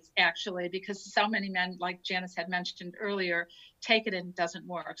floodgates, actually, because so many men, like Janice had mentioned earlier, take it and it doesn't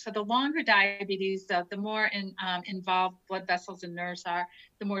work. So the longer diabetes, the more involved blood vessels and nerves are,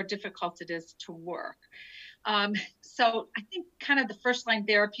 the more difficult it is to work. So I think kind of the first line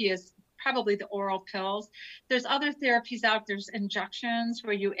therapy is probably the oral pills. There's other therapies out. There's injections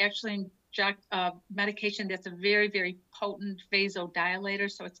where you actually inject medication that's a very, very potent vasodilator.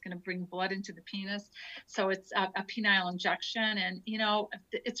 So it's going to bring blood into the penis. So it's a penile injection. And,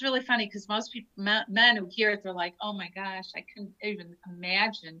 it's really funny because most people, men who hear it, they're like, oh my gosh, I couldn't even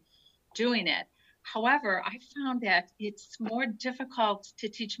imagine doing it. However, I found that it's more difficult to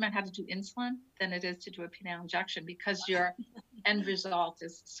teach men how to do insulin than it is to do a penile injection, because your end result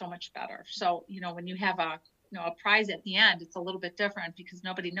is so much better. So, when you have a prize at the end, it's a little bit different, because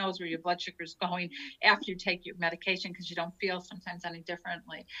nobody knows where your blood sugar is going after you take your medication, because you don't feel sometimes any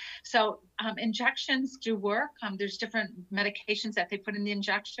differently. So injections do work. There's different medications that they put in the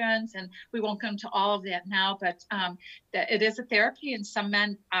injections, and we won't go into all of that now, but it is a therapy, and some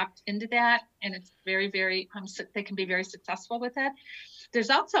men opt into that, and it's very, very, they can be very successful with it. There's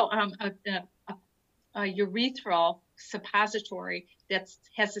also a urethral suppository that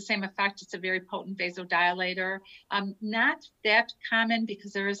has the same effect. It's a very potent vasodilator. Not that common,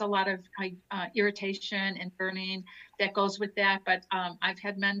 because there is a lot of irritation and burning that goes with that. But I've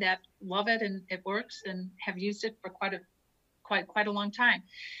had men that love it and it works and have used it for quite a long time.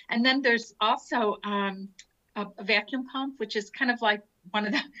 And then there's also a vacuum pump, which is kind of like one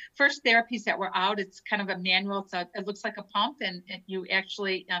of the first therapies that were out. It's kind of a manual. It looks like a pump, and you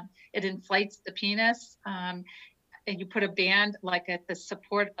actually, it inflates the penis. And you put a band like at the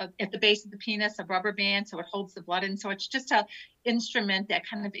support at the base of the penis, a rubber band, so it holds the blood in. So it's just an instrument that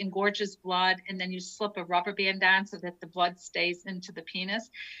kind of engorges blood, and then you slip a rubber band on so that the blood stays into the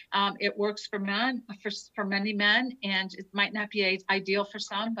penis. It works for men, for many men, and it might not be ideal for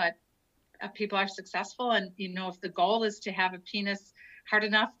some, but people are successful. And if the goal is to have a penis hard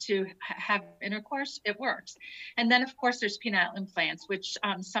enough to have intercourse, it works. And then of course there's penile implants, which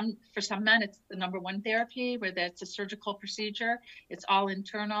for some men it's the number one therapy, where that's a surgical procedure. It's all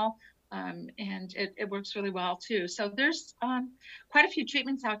internal. And it works really well too. So there's quite a few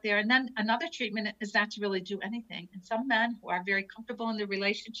treatments out there. And then another treatment is not to really do anything. And some men who are very comfortable in their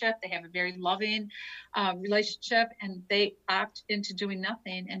relationship, they have a very loving relationship, and they opt into doing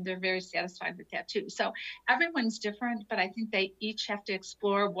nothing, and they're very satisfied with that too. So everyone's different, but I think they each have to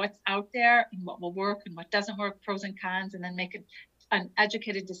explore what's out there and what will work and what doesn't work, pros and cons, and then make an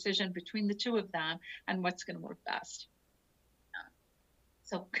educated decision between the two of them on what's going to work best.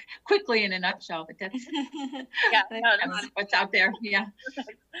 So quickly in a nutshell, but that's what's out there. Yeah.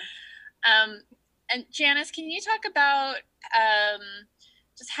 And Janice, can you talk about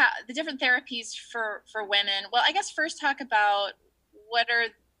just how the different therapies for women? Well, I guess first talk about what are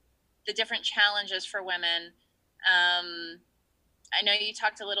the different challenges for women. I know you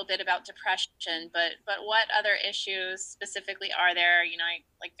talked a little bit about depression, but what other issues specifically are there?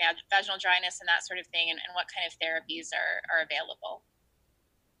 Like vaginal dryness and that sort of thing, and what kind of therapies are available?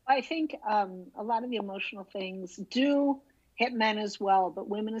 I think a lot of the emotional things do hit men as well, but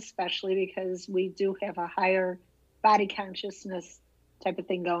women especially, because we do have a higher body consciousness type of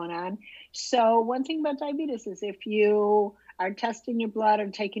thing going on. So one thing about diabetes is if you are testing your blood or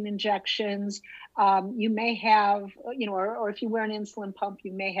taking injections, you may have, or if you wear an insulin pump,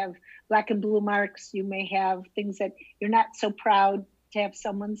 you may have black and blue marks. You may have things that you're not so proud to have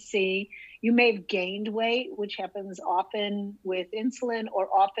someone see. You may have gained weight, which happens often with insulin or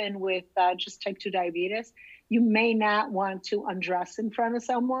often with just type 2 diabetes. You may not want to undress in front of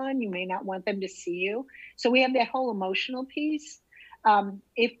someone. You may not want them to see you. So we have that whole emotional piece.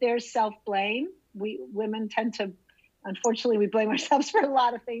 If there's self-blame, women tend to unfortunately, we blame ourselves for a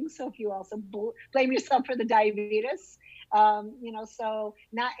lot of things. So if you also blame yourself for the diabetes, so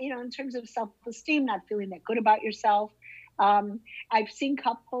not, in terms of self-esteem, not feeling that good about yourself. I've seen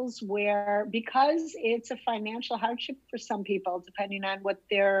couples where, because it's a financial hardship for some people, depending on what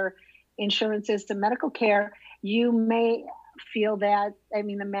their insurance is to medical care, you may feel that, the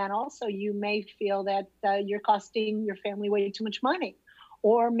man also, you may feel that you're costing your family way too much money.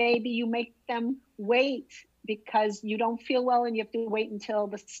 Or maybe you make them wait because you don't feel well and you have to wait until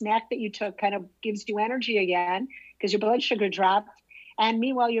the snack that you took kind of gives you energy again because your blood sugar dropped. And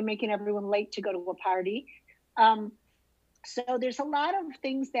meanwhile, you're making everyone late to go to a party. So there's a lot of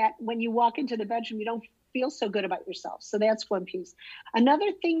things that when you walk into the bedroom, you don't feel so good about yourself. So that's one piece.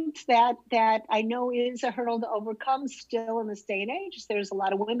 Another thing that I know is a hurdle to overcome still in this day and age is there's a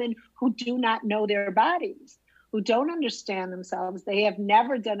lot of women who do not know their bodies, who don't understand themselves. They have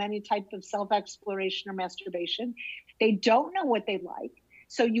never done any type of self-exploration or masturbation. They don't know what they like.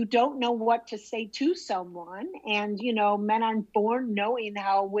 So you don't know what to say to someone. And, men aren't born knowing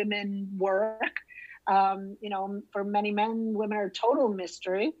how women work. For many men, women are a total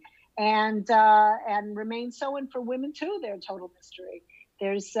mystery and remain so. And for women too, they're a total mystery.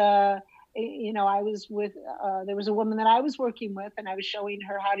 There's, there was a woman that I was working with and I was showing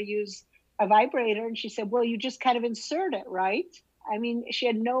her how to use a vibrator. And she said, well, you just kind of insert it, right? She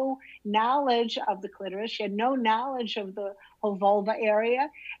had no knowledge of the clitoris. She had no knowledge of the whole vulva area.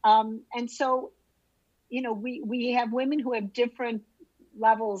 And so, we have women who have different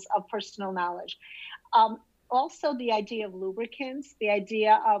levels of personal knowledge. Also, the idea of lubricants, the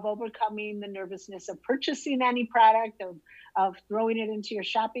idea of overcoming the nervousness of purchasing any product, of throwing it into your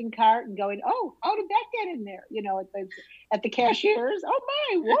shopping cart and going, oh, how did that get in there? At the cashiers, oh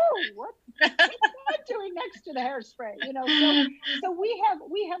my, whoa, what's that doing next to the hairspray? So we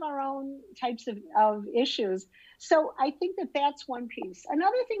have our own types of issues. So I think that's one piece.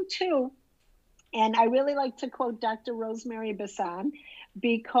 Another thing too, and I really like to quote Dr. Rosemary Bassan,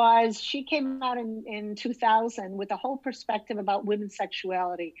 because she came out in 2000 with a whole perspective about women's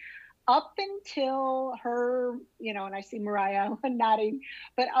sexuality. Up until her, and I see Mariah nodding,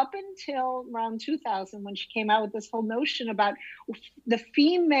 but up until around 2000, when she came out with this whole notion about the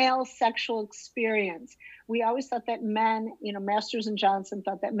female sexual experience, we always thought that men, Masters and Johnson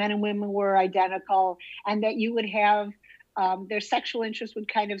thought that men and women were identical and that you would have their sexual interest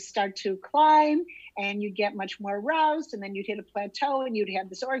would kind of start to climb and you'd get much more aroused and then you'd hit a plateau and you'd have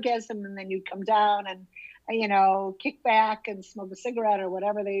this orgasm and then you'd come down and, kick back and smoke a cigarette or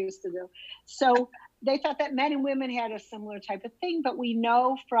whatever they used to do. So they thought that men and women had a similar type of thing, but we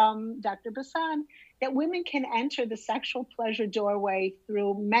know from Dr. Bassan that women can enter the sexual pleasure doorway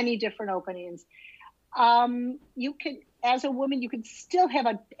through many different openings. You can, as a woman, you can still have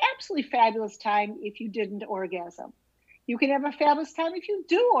an absolutely fabulous time if you didn't orgasm. You can have a fabulous time if you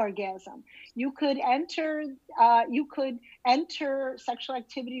do orgasm. You could enter sexual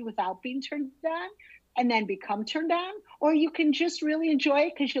activity without being turned on and then become turned on, or you can just really enjoy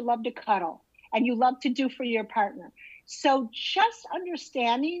it because you love to cuddle and you love to do for your partner. So just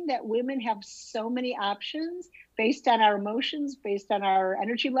understanding that women have so many options based on our emotions, based on our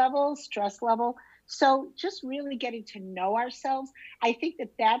energy level, stress level. So just really getting to know ourselves. I think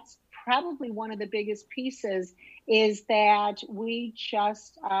that's probably one of the biggest pieces is that we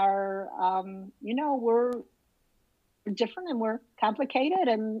just are, we're different and we're complicated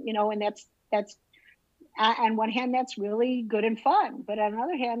and, and that's on one hand, that's really good and fun. But on the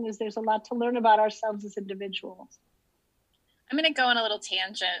other hand, there's a lot to learn about ourselves as individuals. I'm going to go on a little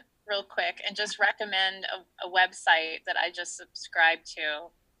tangent real quick and just recommend a website that I just subscribed to.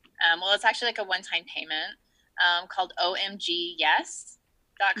 It's actually like a one-time payment called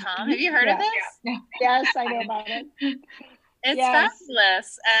OMGYes.com. Have you heard of this? Yes, I know about it. It's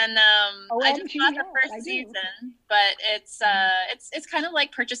fabulous, and I just bought the first season, but it's kind of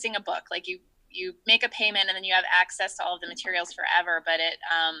like purchasing a book. Like you make a payment and then you have access to all of the materials forever. But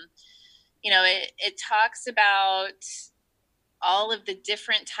it talks about all of the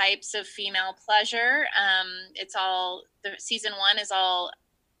different types of female pleasure. The season 1 is all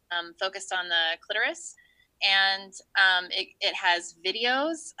focused on the clitoris. And it has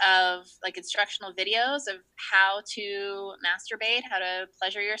videos of like instructional videos of how to masturbate, how to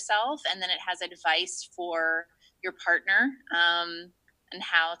pleasure yourself. And then it has advice for your partner and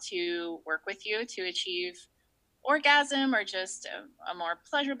how to work with you to achieve orgasm or just a more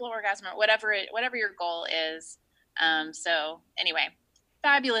pleasurable orgasm or whatever your goal is. So anyway,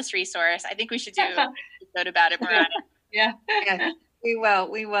 fabulous resource. I think we should do an episode about it, Mariah. Yeah. Yes, we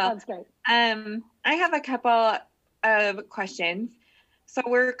will. That's great. I have a couple of questions. So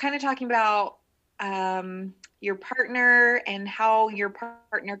we're kind of talking about, your partner and how your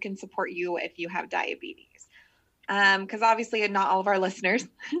partner can support you if you have diabetes. Because obviously not all of our listeners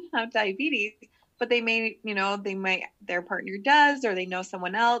have diabetes, but they may, their partner does, or they know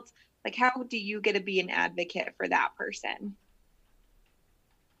someone else. Like, how do you get to be an advocate for that person?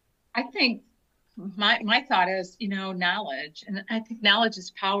 I think my thought is, knowledge. And I think knowledge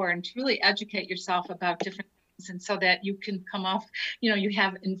is power, and to really educate yourself about different things, and so that you can come off, you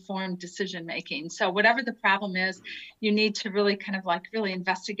have informed decision making. So whatever the problem is, you need to really kind of really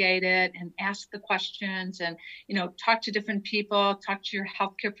investigate it and ask the questions, and, talk to different people, talk to your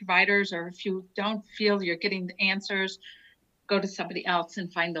healthcare providers, or if you don't feel you're getting the answers, go to somebody else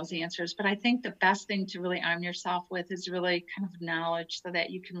and find those answers. But I think the best thing to really arm yourself with is really kind of knowledge, so that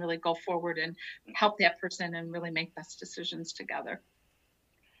you can really go forward and help that person and really make best decisions together.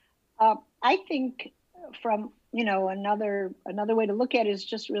 I think from, another way to look at it is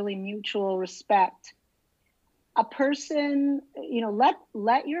just really mutual respect. A person,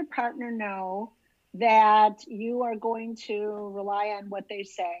 let your partner know that you are going to rely on what they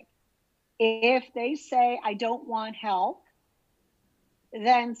say. If they say, I don't want help,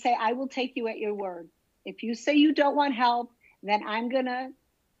 then say, I will take you at your word. If you say you don't want help, then I'm going to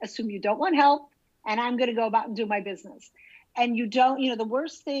assume you don't want help, and I'm going to go about and do my business. And you don't, the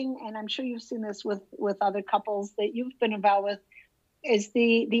worst thing, and I'm sure you've seen this with other couples that you've been involved with, is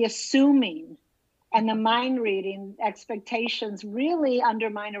the assuming and the mind reading expectations really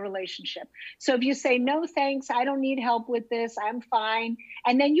undermine a relationship. So if you say, no, thanks, I don't need help with this, I'm fine.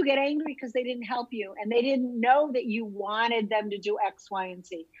 And then you get angry because they didn't help you and they didn't know that you wanted them to do X, Y, and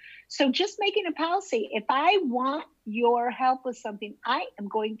Z. So just making a policy, if I want your help with something, I am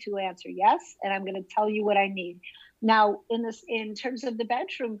going to answer yes, and I'm going to tell you what I need. Now, in terms of the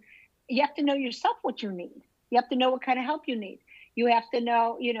bedroom, you have to know yourself what you need. You have to know what kind of help you need. You have to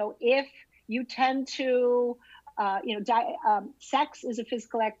know, if you tend to, sex is a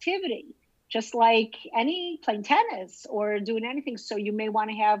physical activity, just like playing tennis or doing anything. So you may want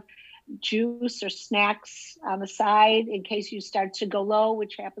to have juice or snacks on the side in case you start to go low,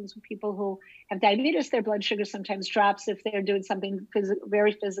 which happens with people who have diabetes. Their blood sugar sometimes drops if they're doing something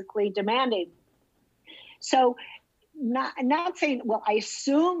very physically demanding. So not saying, well, I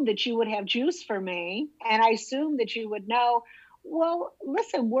assume that you would have juice for me, and I assume that you would know. Well,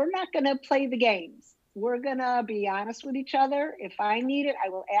 listen, we're not going to play the games. We're going to be honest with each other. If I need it, I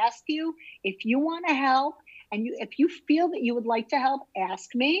will ask you. If you want to help, and if you feel that you would like to help,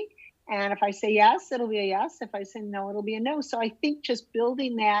 ask me. And if I say yes, it'll be a yes. If I say no, it'll be a no. So I think just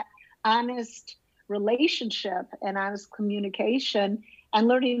building that honest relationship and honest communication and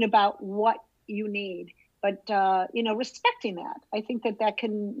learning about what you need, but, respecting that. I think that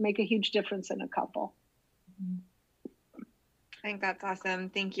can make a huge difference in a couple. I think that's awesome.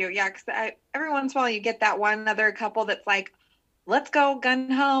 Thank you. Yeah, because every once in a while you get that one other couple that's like, let's go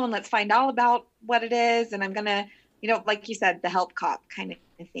gun ho and let's find all about what it is. And I'm going to, like you said, the help cop kind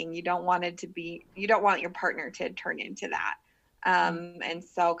of thing. You don't want your partner to turn into that. And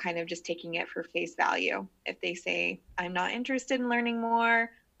so kind of just taking it for face value. If they say, I'm not interested in learning more,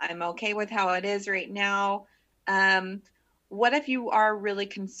 I'm okay with how it is right now. What if you are really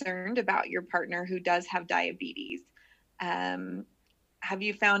concerned about your partner who does have diabetes? Have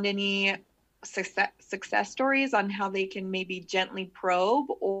you found any success stories on how they can maybe gently probe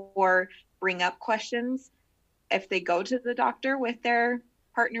or bring up questions if they go to the doctor with their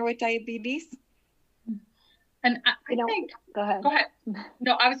partner with diabetes? And I think, go ahead.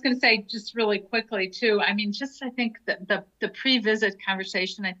 No, I was going to say just really quickly too. I mean, I think that the pre-visit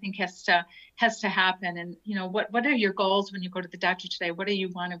conversation, I think has to happen. And, what are your goals when you go to the doctor today? What do you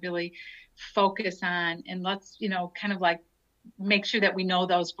want to really focus on? And let's, kind of like make sure that we know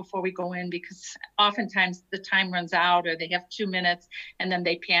those before we go in, because oftentimes the time runs out or they have 2 minutes and then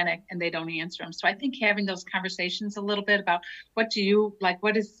they panic and they don't answer them. So I think having those conversations a little bit about what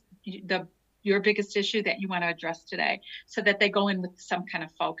is your biggest issue that you want to address today, so that they go in with some kind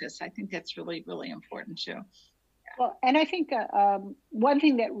of focus. I think that's really, really important too. Yeah. Well, and I think one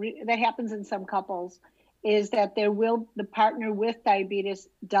thing that happens in some couples is that the partner with diabetes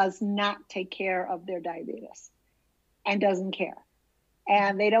does not take care of their diabetes and doesn't care.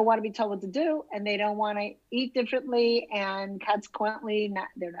 And they don't want to be told what to do, and they don't want to eat differently, and consequently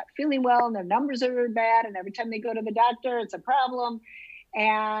they're not feeling well, and their numbers are bad, and every time they go to the doctor, it's a problem.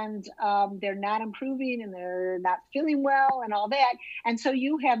 And they're not improving and they're not feeling well and all that. And so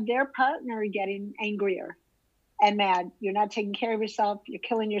you have their partner getting angrier and mad. You're not taking care of yourself. You're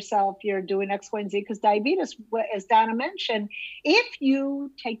killing yourself. You're doing X, Y, and Z. Because diabetes, as Donna mentioned, if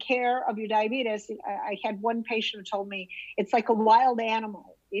you take care of your diabetes, I had one patient who told me it's like a wild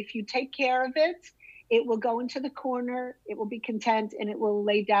animal. If you take care of it, it will go into the corner, it will be content, and it will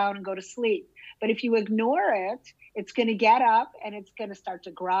lay down and go to sleep. But if you ignore it, it's going to get up and it's going to start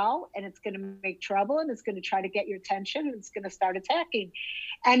to growl and it's going to make trouble and it's going to try to get your attention and it's going to start attacking.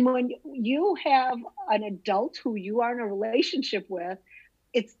 And when you have an adult who you are in a relationship with,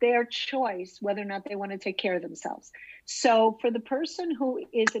 it's their choice whether or not they want to take care of themselves. So for the person who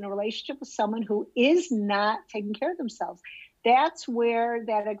is in a relationship with someone who is not taking care of themselves, that's where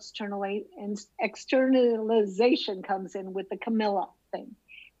that externalization comes in with the Camilla thing.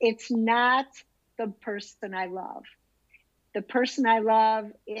 It's not the person I love. The person I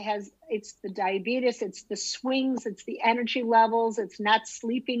love, it's the diabetes, it's the swings, it's the energy levels, it's not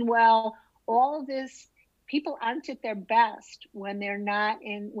sleeping well. All of this, people aren't at their best when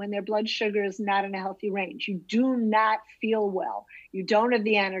when their blood sugar is not in a healthy range. You do not feel well. You don't have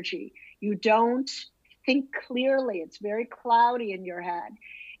the energy. You don't think clearly. It's very cloudy in your head.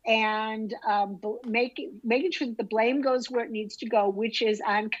 And making sure that the blame goes where it needs to go, which is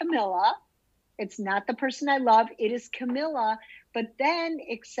on Camilla. It's not the person I love, it is Camilla. But then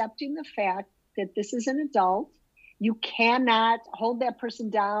accepting the fact that this is an adult. You cannot hold that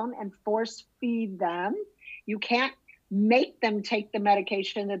person down and force feed them. You can't make them take the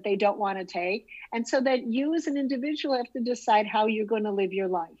medication that they don't want to take. And so that you as an individual have to decide how you're going to live your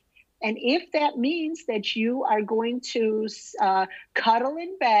life. And if that means that you are going to cuddle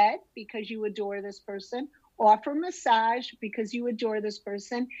in bed because you adore this person, offer massage because you adore this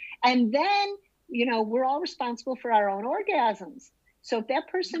person, and then, we're all responsible for our own orgasms. So if that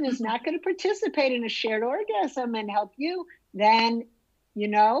person is not going to participate in a shared orgasm and help you, then,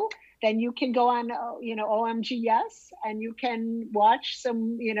 then you can go on, OMG Yes, and you can watch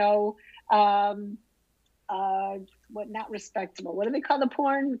some, not respectable. What do they call the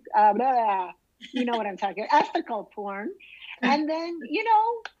porn? You know what I'm talking about, ethical porn. And then,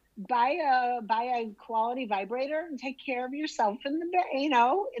 buy a quality vibrator and take care of yourself in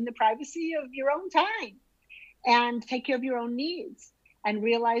the privacy of your own time, and take care of your own needs and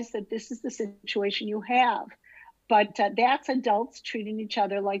realize that this is the situation you have. But that's adults treating each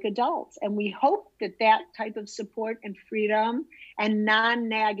other like adults. And we hope that that type of support and freedom and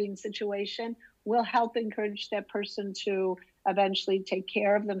non-nagging situation will help encourage that person to eventually take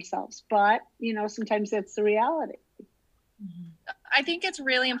care of themselves. But, sometimes that's the reality. I think it's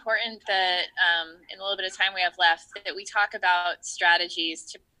really important that in the little bit of time we have left, that we talk about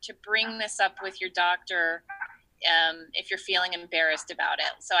strategies to bring this up with your doctor if you're feeling embarrassed about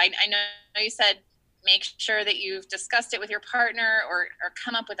it. So I know you said make sure that you've discussed it with your partner or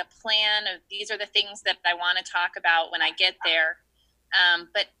come up with a plan of these are the things that I want to talk about when I get there.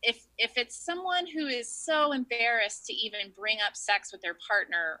 But if it's someone who is so embarrassed to even bring up sex with their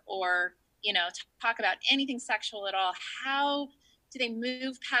partner or, talk about anything sexual at all, how do they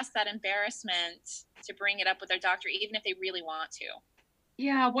move past that embarrassment to bring it up with their doctor, even if they really want to?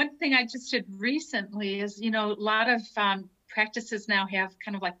 Yeah, one thing I just did recently is, a lot of practices now have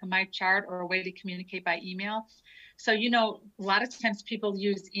kind of like a MyChart or a way to communicate by email. So, a lot of times people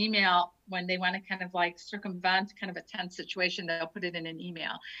use email when they want to kind of like circumvent kind of a tense situation, they'll put it in an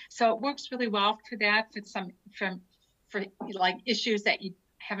email. So it works really well for that, for like issues that you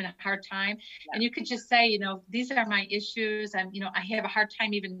having a hard time. And you could just say, these are my issues. And, I have a hard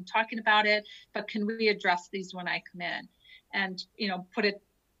time even talking about it, but can we address these when I come in? And, put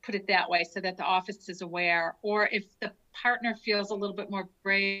it that way so that the office is aware. Or if the partner feels a little bit more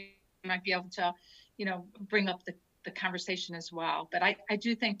brave, you might be able to, bring up the conversation as well. But I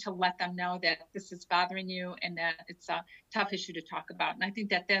do think to let them know that this is bothering you and that it's a tough issue to talk about. And I think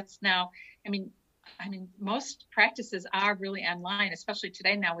that that's now, most practices are really online, especially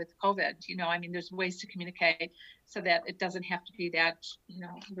today now with COVID. There's ways to communicate so that it doesn't have to be that,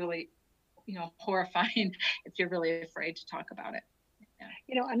 really, horrifying if you're really afraid to talk about it.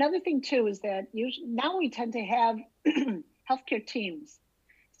 Yeah. Another thing too is that now we tend to have healthcare teams.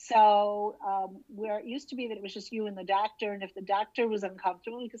 So where it used to be that it was just you and the doctor, and if the doctor was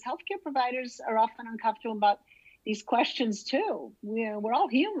uncomfortable, because healthcare providers are often uncomfortable about these questions too. We're all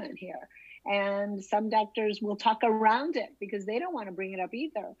human here. And some doctors will talk around it because they don't want to bring it up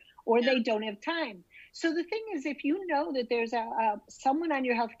either, or they don't have time. So the thing is, if you know that there's someone on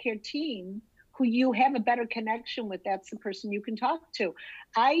your healthcare team who you have a better connection with, that's the person you can talk to.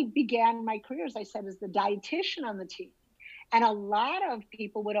 I began my career, as I said, as the dietitian on the team. And a lot of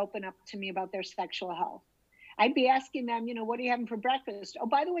people would open up to me about their sexual health. I'd be asking them, what are you having for breakfast? Oh,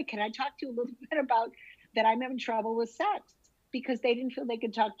 by the way, can I talk to you a little bit about that I'm having trouble with sex? Because they didn't feel they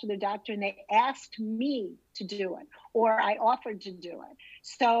could talk to their doctor and they asked me to do it, or I offered to do it.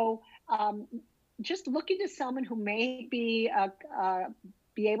 So just looking to someone who may be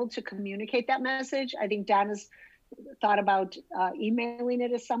be able to communicate that message. I think Donna's thought about emailing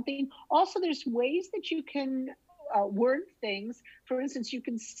it as something. Also, there's ways that you can word things. For instance, you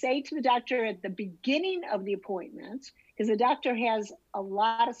can say to the doctor at the beginning of the appointment, because the doctor has a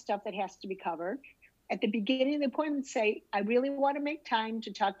lot of stuff that has to be covered. At the beginning of the appointment, say, I really want to make time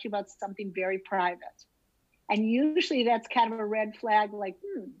to talk to you about something very private. And usually that's kind of a red flag, like,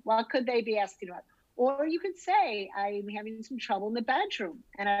 what could they be asking about? Or you could say, I'm having some trouble in the bedroom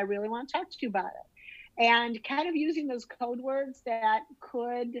and I really want to talk to you about it. And kind of using those code words that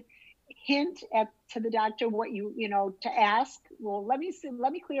could hint to the doctor what to ask. Well, let me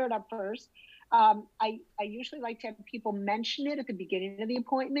clear it up first. I usually like to have people mention it at the beginning of the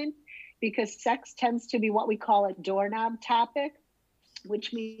appointment, because sex tends to be what we call a doorknob topic,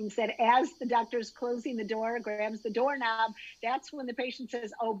 which means that as the doctor is closing the door, grabs the doorknob, that's when the patient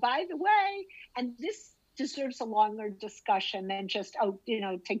says, oh, by the way, and this deserves a longer discussion than just,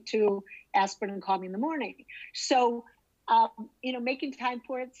 take 2 aspirin and call me in the morning. So, making time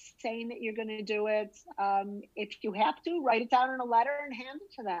for it, saying that you're going to do it. If you have to, write it down in a letter and hand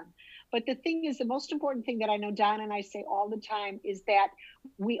it to them. But the thing is, the most important thing that I know Donna and I say all the time is that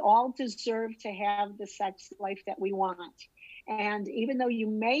we all deserve to have the sex life that we want. And even though you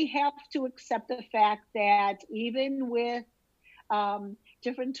may have to accept the fact that even with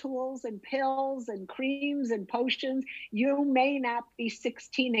different tools and pills and creams and potions, you may not be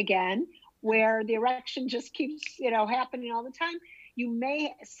 16 again, where the erection just keeps, happening all the time.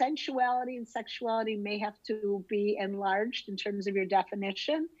 Sensuality and sexuality may have to be enlarged in terms of your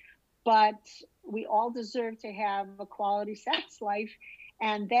definition, but we all deserve to have a quality sex life.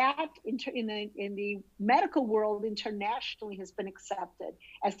 And that in the medical world internationally has been accepted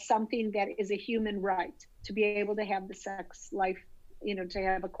as something that is a human right, to be able to have the sex life, to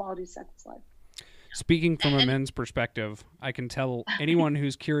have a quality sex life. Speaking from a men's perspective, I can tell anyone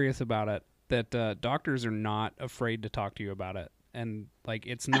who's curious about it that doctors are not afraid to talk to you about it. And like,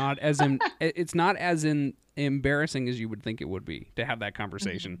 it's not as embarrassing as you would think it would be to have that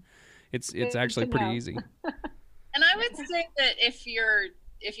conversation. Mm-hmm. It's actually pretty easy. And I would say that if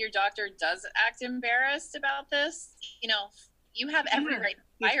your doctor does act embarrassed about this, you have every right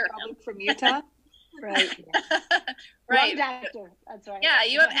to fire him. From Utah, right? Right. Doctor. That's right. Yeah,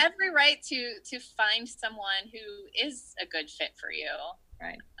 you have every right to find someone who is a good fit for you.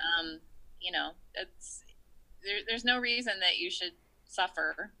 Right. There's no reason that you should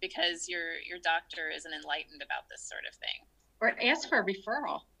suffer because your doctor isn't enlightened about this sort of thing. Or ask for a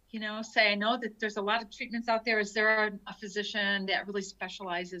referral. Say, I know that there's a lot of treatments out there. Is there a physician that really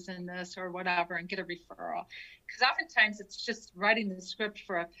specializes in this or whatever, and get a referral? Because oftentimes it's just writing the script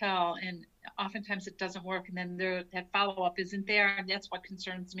for a pill, and oftentimes it doesn't work, and then that follow-up isn't there, and that's what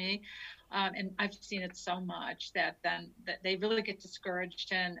concerns me. And I've seen it so much that they really get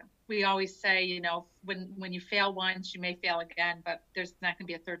discouraged. And we always say, when you fail once, you may fail again, but there's not going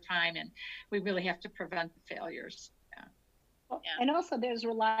to be a third time, and we really have to prevent the failures. Yeah. And also there's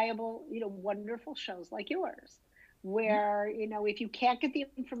reliable, wonderful shows like yours, where, if you can't get the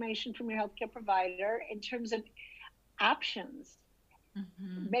information from your healthcare provider in terms of options,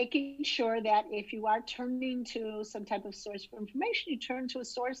 making sure that if you are turning to some type of source for information, you turn to a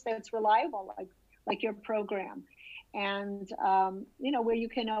source that's reliable, like your program. And, where you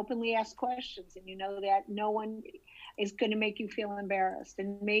can openly ask questions and that no one is going to make you feel embarrassed,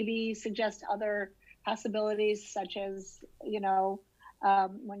 and maybe suggest other possibilities, such as,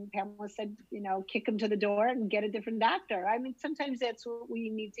 when Pamela said, kick them to the door and get a different doctor. I mean, sometimes that's what we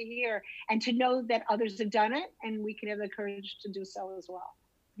need to hear, and to know that others have done it and we can have the courage to do so as well.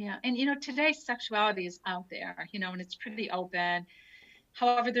 Yeah. And, today sexuality is out there, and it's pretty open.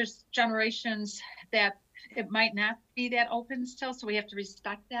 However, there's generations that it might not be that open still, so we have to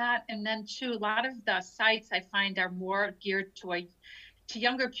respect that. And then too, a lot of the sites I find are more geared to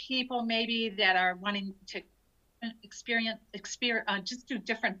younger people, maybe, that are wanting to experience just do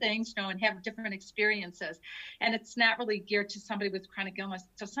different things, and have different experiences. And it's not really geared to somebody with chronic illness.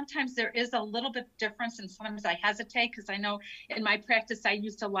 So sometimes there is a little bit difference, and sometimes I hesitate, because I know in my practice I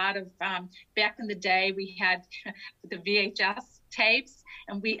used a lot of back in the day we had the VHS tapes,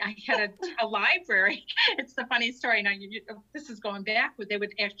 and I had a library. It's the funny story. Now, this is going back, where they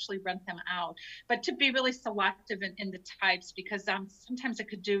would actually rent them out. But to be really selective in the types, because sometimes it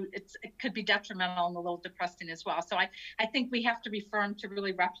could be detrimental and a little depressing as well. So I think we have to refer them to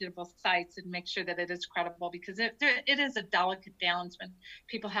really reputable sites and make sure that it is credible, because it is a delicate balance when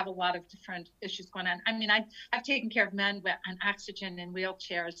people have a lot of different issues going on. I mean, I've taken care of men on oxygen and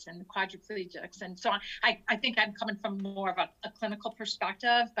wheelchairs and quadriplegics, and so I think I'm coming from more of a clinical perspective,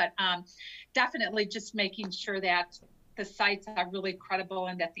 but definitely just making sure that the sites are really credible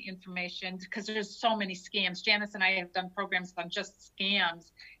and that the information, because there's so many scams. Janice and I have done programs on just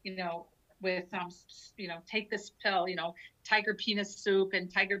scams, with, take this pill, tiger penis soup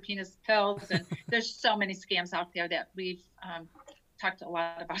and tiger penis pills. And there's so many scams out there that we've talked a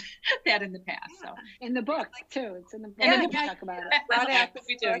lot about that in the past. So in the book too, it's in the book. Yeah, we talk about it. Brought it up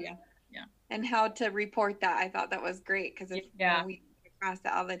we do, yeah. And how to report that. I thought that was great because we come across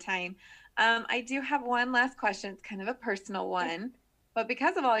that all the time. I do have one last question. It's kind of a personal one, but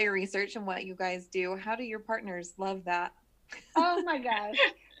because of all your research and what you guys do, how do your partners love that? Oh my gosh.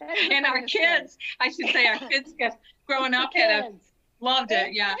 And our kids, I should say, our kids growing up loved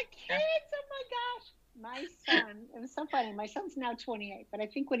it. Yeah. My kids, oh my gosh. My son, it was so funny. My son's now 28, but I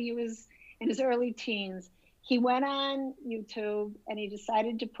think when he was in his early teens, he went on YouTube and he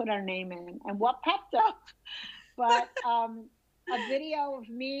decided to put our name in. And what popped up? But a video of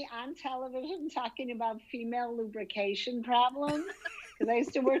me on television talking about female lubrication problems. Because I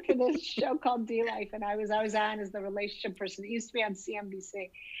used to work for this show called D-Life, and I was on as the relationship person. It used to be on CNBC.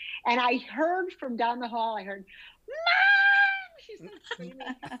 And I heard from down the hall, I heard, Mom! She started screaming,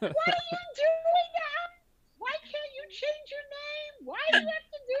 what are you doing now? Why can't you change your name? Why do you have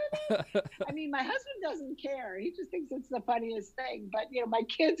to do this? I mean, my husband doesn't care. He just thinks it's the funniest thing. But, my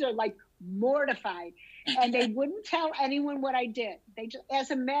kids are like mortified. And they wouldn't tell anyone what I did. They just, as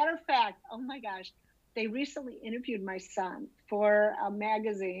a matter of fact, oh my gosh, they recently interviewed my son for a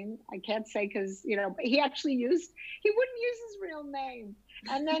magazine. I can't say because, he wouldn't use his real name.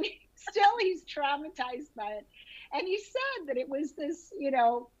 And then he's traumatized by it. And he said that it was this,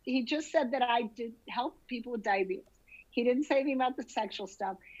 he just said that I did help people with diabetes. He didn't say anything about the sexual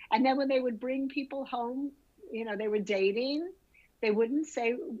stuff. And then when they would bring people home, they were dating, they wouldn't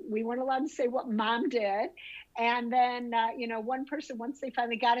say, we weren't allowed to say what Mom did. And then, one person, once they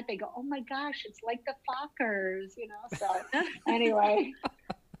finally got it, they go, oh my gosh, it's like the Fockers, so anyway.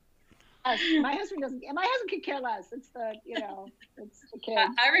 My husband could care less. It's the, it's the kid.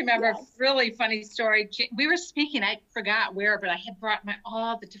 I remember a really funny story. We were speaking, I forgot where, but I had brought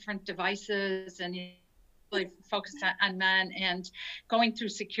all the different devices and really focused on men, and going through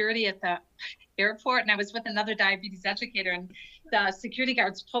security at the airport. And I was with another diabetes educator, and the security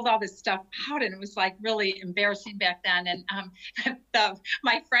guards pulled all this stuff out, and it was like really embarrassing back then. And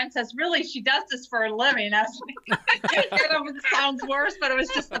my friend says, really, she does this for a living. I was like, it sounds worse, but it was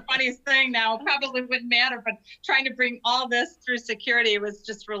just the funniest thing. Now it probably wouldn't matter, but trying to bring all this through security was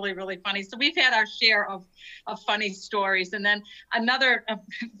just really, really funny. So we've had our share of funny stories. And then another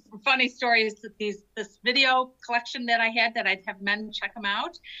funny story is this video collection that I had that I'd have men check them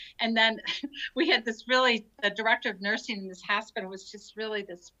out. And then we had the director of nursing in this hospital was just really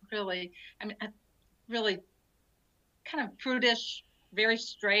really kind of prudish, very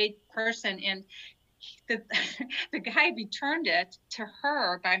straight person. And the guy returned it to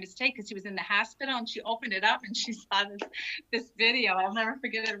her by mistake because he was in the hospital, and she opened it up and she saw this video. I'll never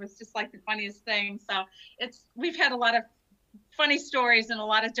forget it. It was just like the funniest thing. So we've had a lot of funny stories and a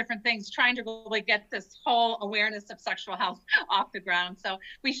lot of different things trying to really get this whole awareness of sexual health off the ground. So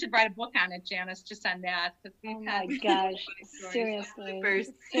we should write a book on it, Janice, just on that. Oh my gosh, seriously.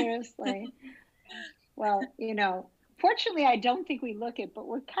 Well, fortunately, I don't think we look it, but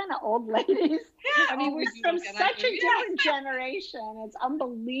we're kind of old ladies. I mean, we're from such a different generation. It's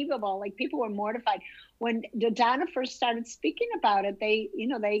unbelievable. Like, people were mortified. When Donna first started speaking about it,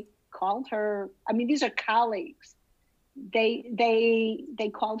 they called her, I mean, these are colleagues.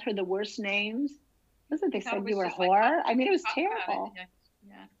 They called her the worst names. They said you were a whore. I mean, it was terrible.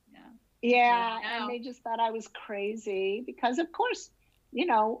 Yeah, and they just thought I was crazy because, of course,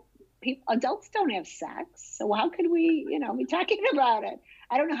 adults don't have sex. So how could we, be talking about it?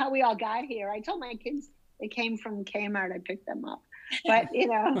 I don't know how we all got here. I told my kids they came from Kmart. I picked them up, but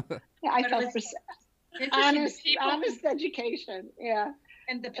I felt for honest education. Yeah.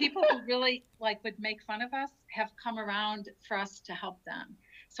 And the people who really would make fun of us have come around for us to help them.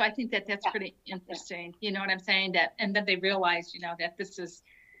 So I think that's pretty interesting. You know what I'm saying? And then they realize, that this is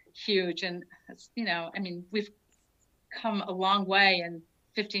huge. And, I mean, we've come a long way in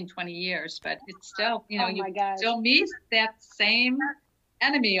 15, 20 years, but it's still, still meet that same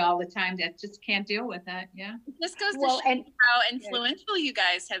enemy all the time that just can't deal with that. Yeah. This goes to show how influential you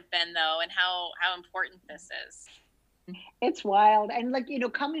guys have been, though, and how important this is. It's wild. And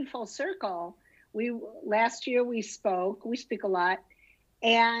coming full circle, last year we speak a lot.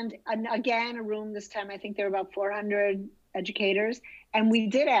 And again, a room this time, I think there were about 400 educators. And we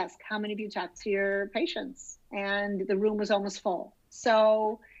did ask, how many of you talked to your patients? And the room was almost full.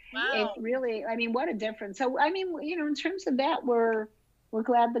 So It really, I mean, what a difference. So, I mean, in terms of that, we're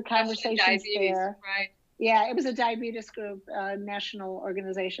glad the conversation's there. Right. Yeah, it was a diabetes group, national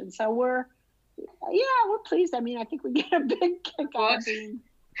organization. So we're pleased. I mean, I think we get a big kick out of being,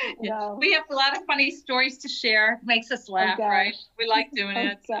 We have a lot of funny stories to share. Makes us laugh, right? We like doing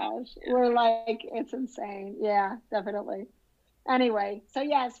it. Gosh. We're like, it's insane. Yeah, definitely. Anyway, so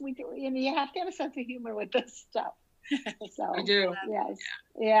yes, we do. You know, you have to have a sense of humor with this stuff. So we do. Yes.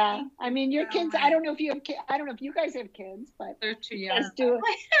 Yeah. I mean, your kids. I don't know if you have kids. I don't know if you guys have kids, but they're too young. Just do it.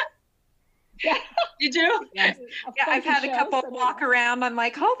 Yeah. You do? Yeah, I've had a couple walk around. I'm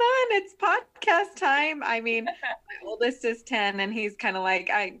like, hold on, it's podcast time. I mean, my oldest is 10, and he's kind of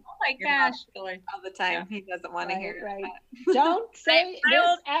like, oh my gosh, all the time. He doesn't want to hear it. Right. Don't say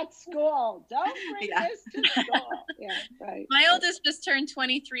this at school. Don't bring this to school. Yeah, right. My oldest just turned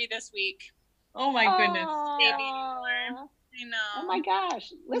 23 this week. Oh my goodness. Baby. I know. Oh my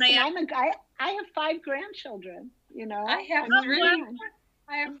gosh. Listen, I have 5 grandchildren, you know. I have 3.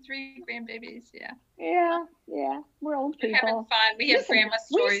 I have 3 grandbabies. Yeah. Yeah. We're old people. We're having fun. We have grandma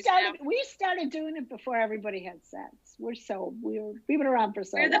stories. We started doing it before everybody had sense. We've been around for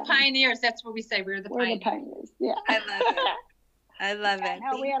so long. We're the pioneers. That's what we say. We're the pioneers. Yeah. I love it.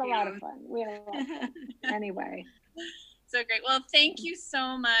 No, we had a lot of fun. Anyway. So great. Well, thank you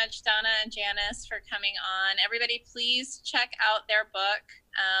so much, Donna and Janice, for coming on. Everybody, please check out their book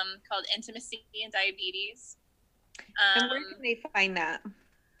called Intimacy and Diabetes. And where can they find that?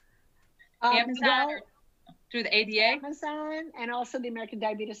 Amazon or through the ADA? Amazon and also the American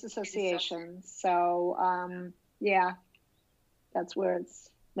Diabetes Association. So, yeah, that's where it's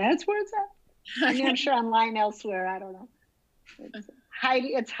at. I mean, I'm sure online elsewhere. I don't know.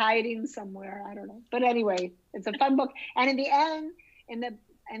 It's hiding somewhere. I don't know. But anyway, it's a fun book. And in the end, in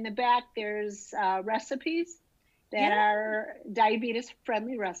the back, there's recipes that are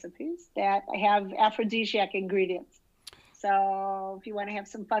diabetes-friendly recipes that have aphrodisiac ingredients. So if you want to have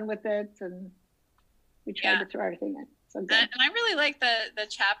some fun with it, and we try to throw everything in. So good. And I really like the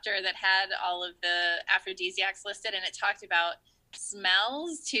chapter that had all of the aphrodisiacs listed, and it talked about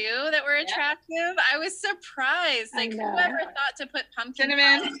smells too that were attractive. I was surprised. Like, whoever thought to put pumpkin and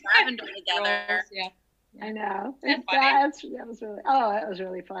lavender together? Yeah. I know. That was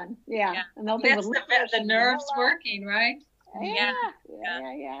really fun. Yeah. And that's the nerves working, right? Yeah.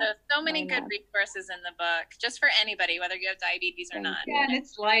 So many good resources in the book, just for anybody, whether you have diabetes or not. Yeah, and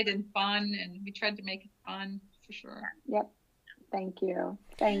it's light and fun, and we tried to make it fun for sure. Yep. Thank you.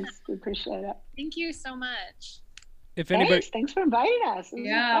 Thanks. We appreciate it. Thank you so much. Thanks for inviting us. We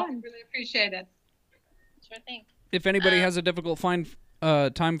really appreciate it. Sure thing. If anybody has a difficult time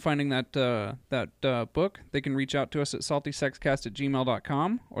finding that book, they can reach out to us at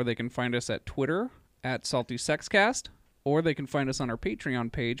saltysexcast@gmail.com, or they can find us at Twitter at saltysexcast, or they can find us on our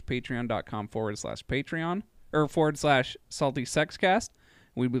Patreon page, patreon.com/Patreon or /saltysexcast.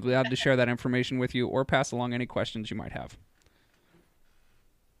 We'd be glad to share that information with you or pass along any questions you might have.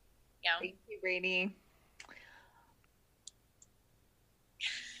 Yeah. Thank you, Brady.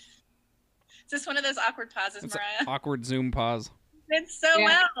 Is this one of those awkward pauses, It's Mariah? an awkward Zoom pause. It's so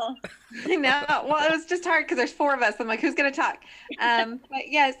well. I know. Well, it was just hard because there's 4 of us. I'm like, who's going to talk? But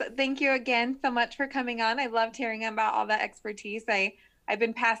yes, thank you again so much for coming on. I loved hearing about all that expertise. I've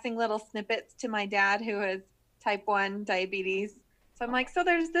been passing little snippets to my dad who has type 1 diabetes. So I'm like, so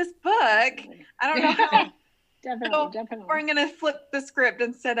there's this book. I don't know how. Definitely. We're going to flip the script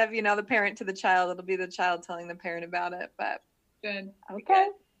instead of, the parent to the child. It'll be the child telling the parent about it. But good. Okay.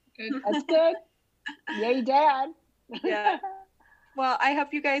 Good. That's good. Yay, Dad. Yeah. Well, I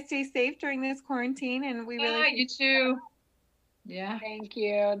hope you guys stay safe during this quarantine, and we really you too. Yeah. Thank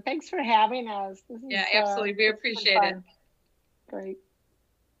you. Thanks for having us. Absolutely. We appreciate it. Great.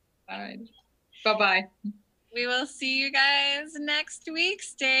 All right. Bye-bye. We will see you guys next week.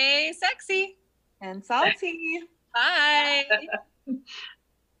 Stay sexy and salty. Bye.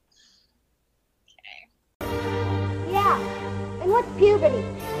 Yeah. And what's puberty?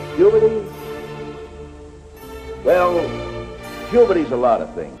 Puberty? Well, puberty's a lot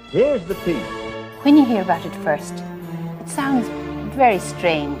of things. Here's the piece. When you hear about it first, it sounds very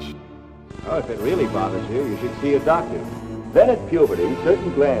strange. Oh, if it really bothers you, you should see a doctor. Then at puberty,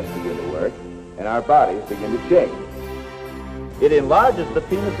 certain glands begin to work, and our bodies begin to change. It enlarges the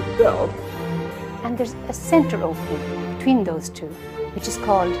penis itself. And there's a center opening between those two, which is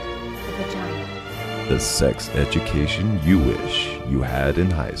called the vagina. The sex education you wish you had in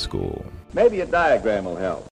high school. Maybe a diagram will help.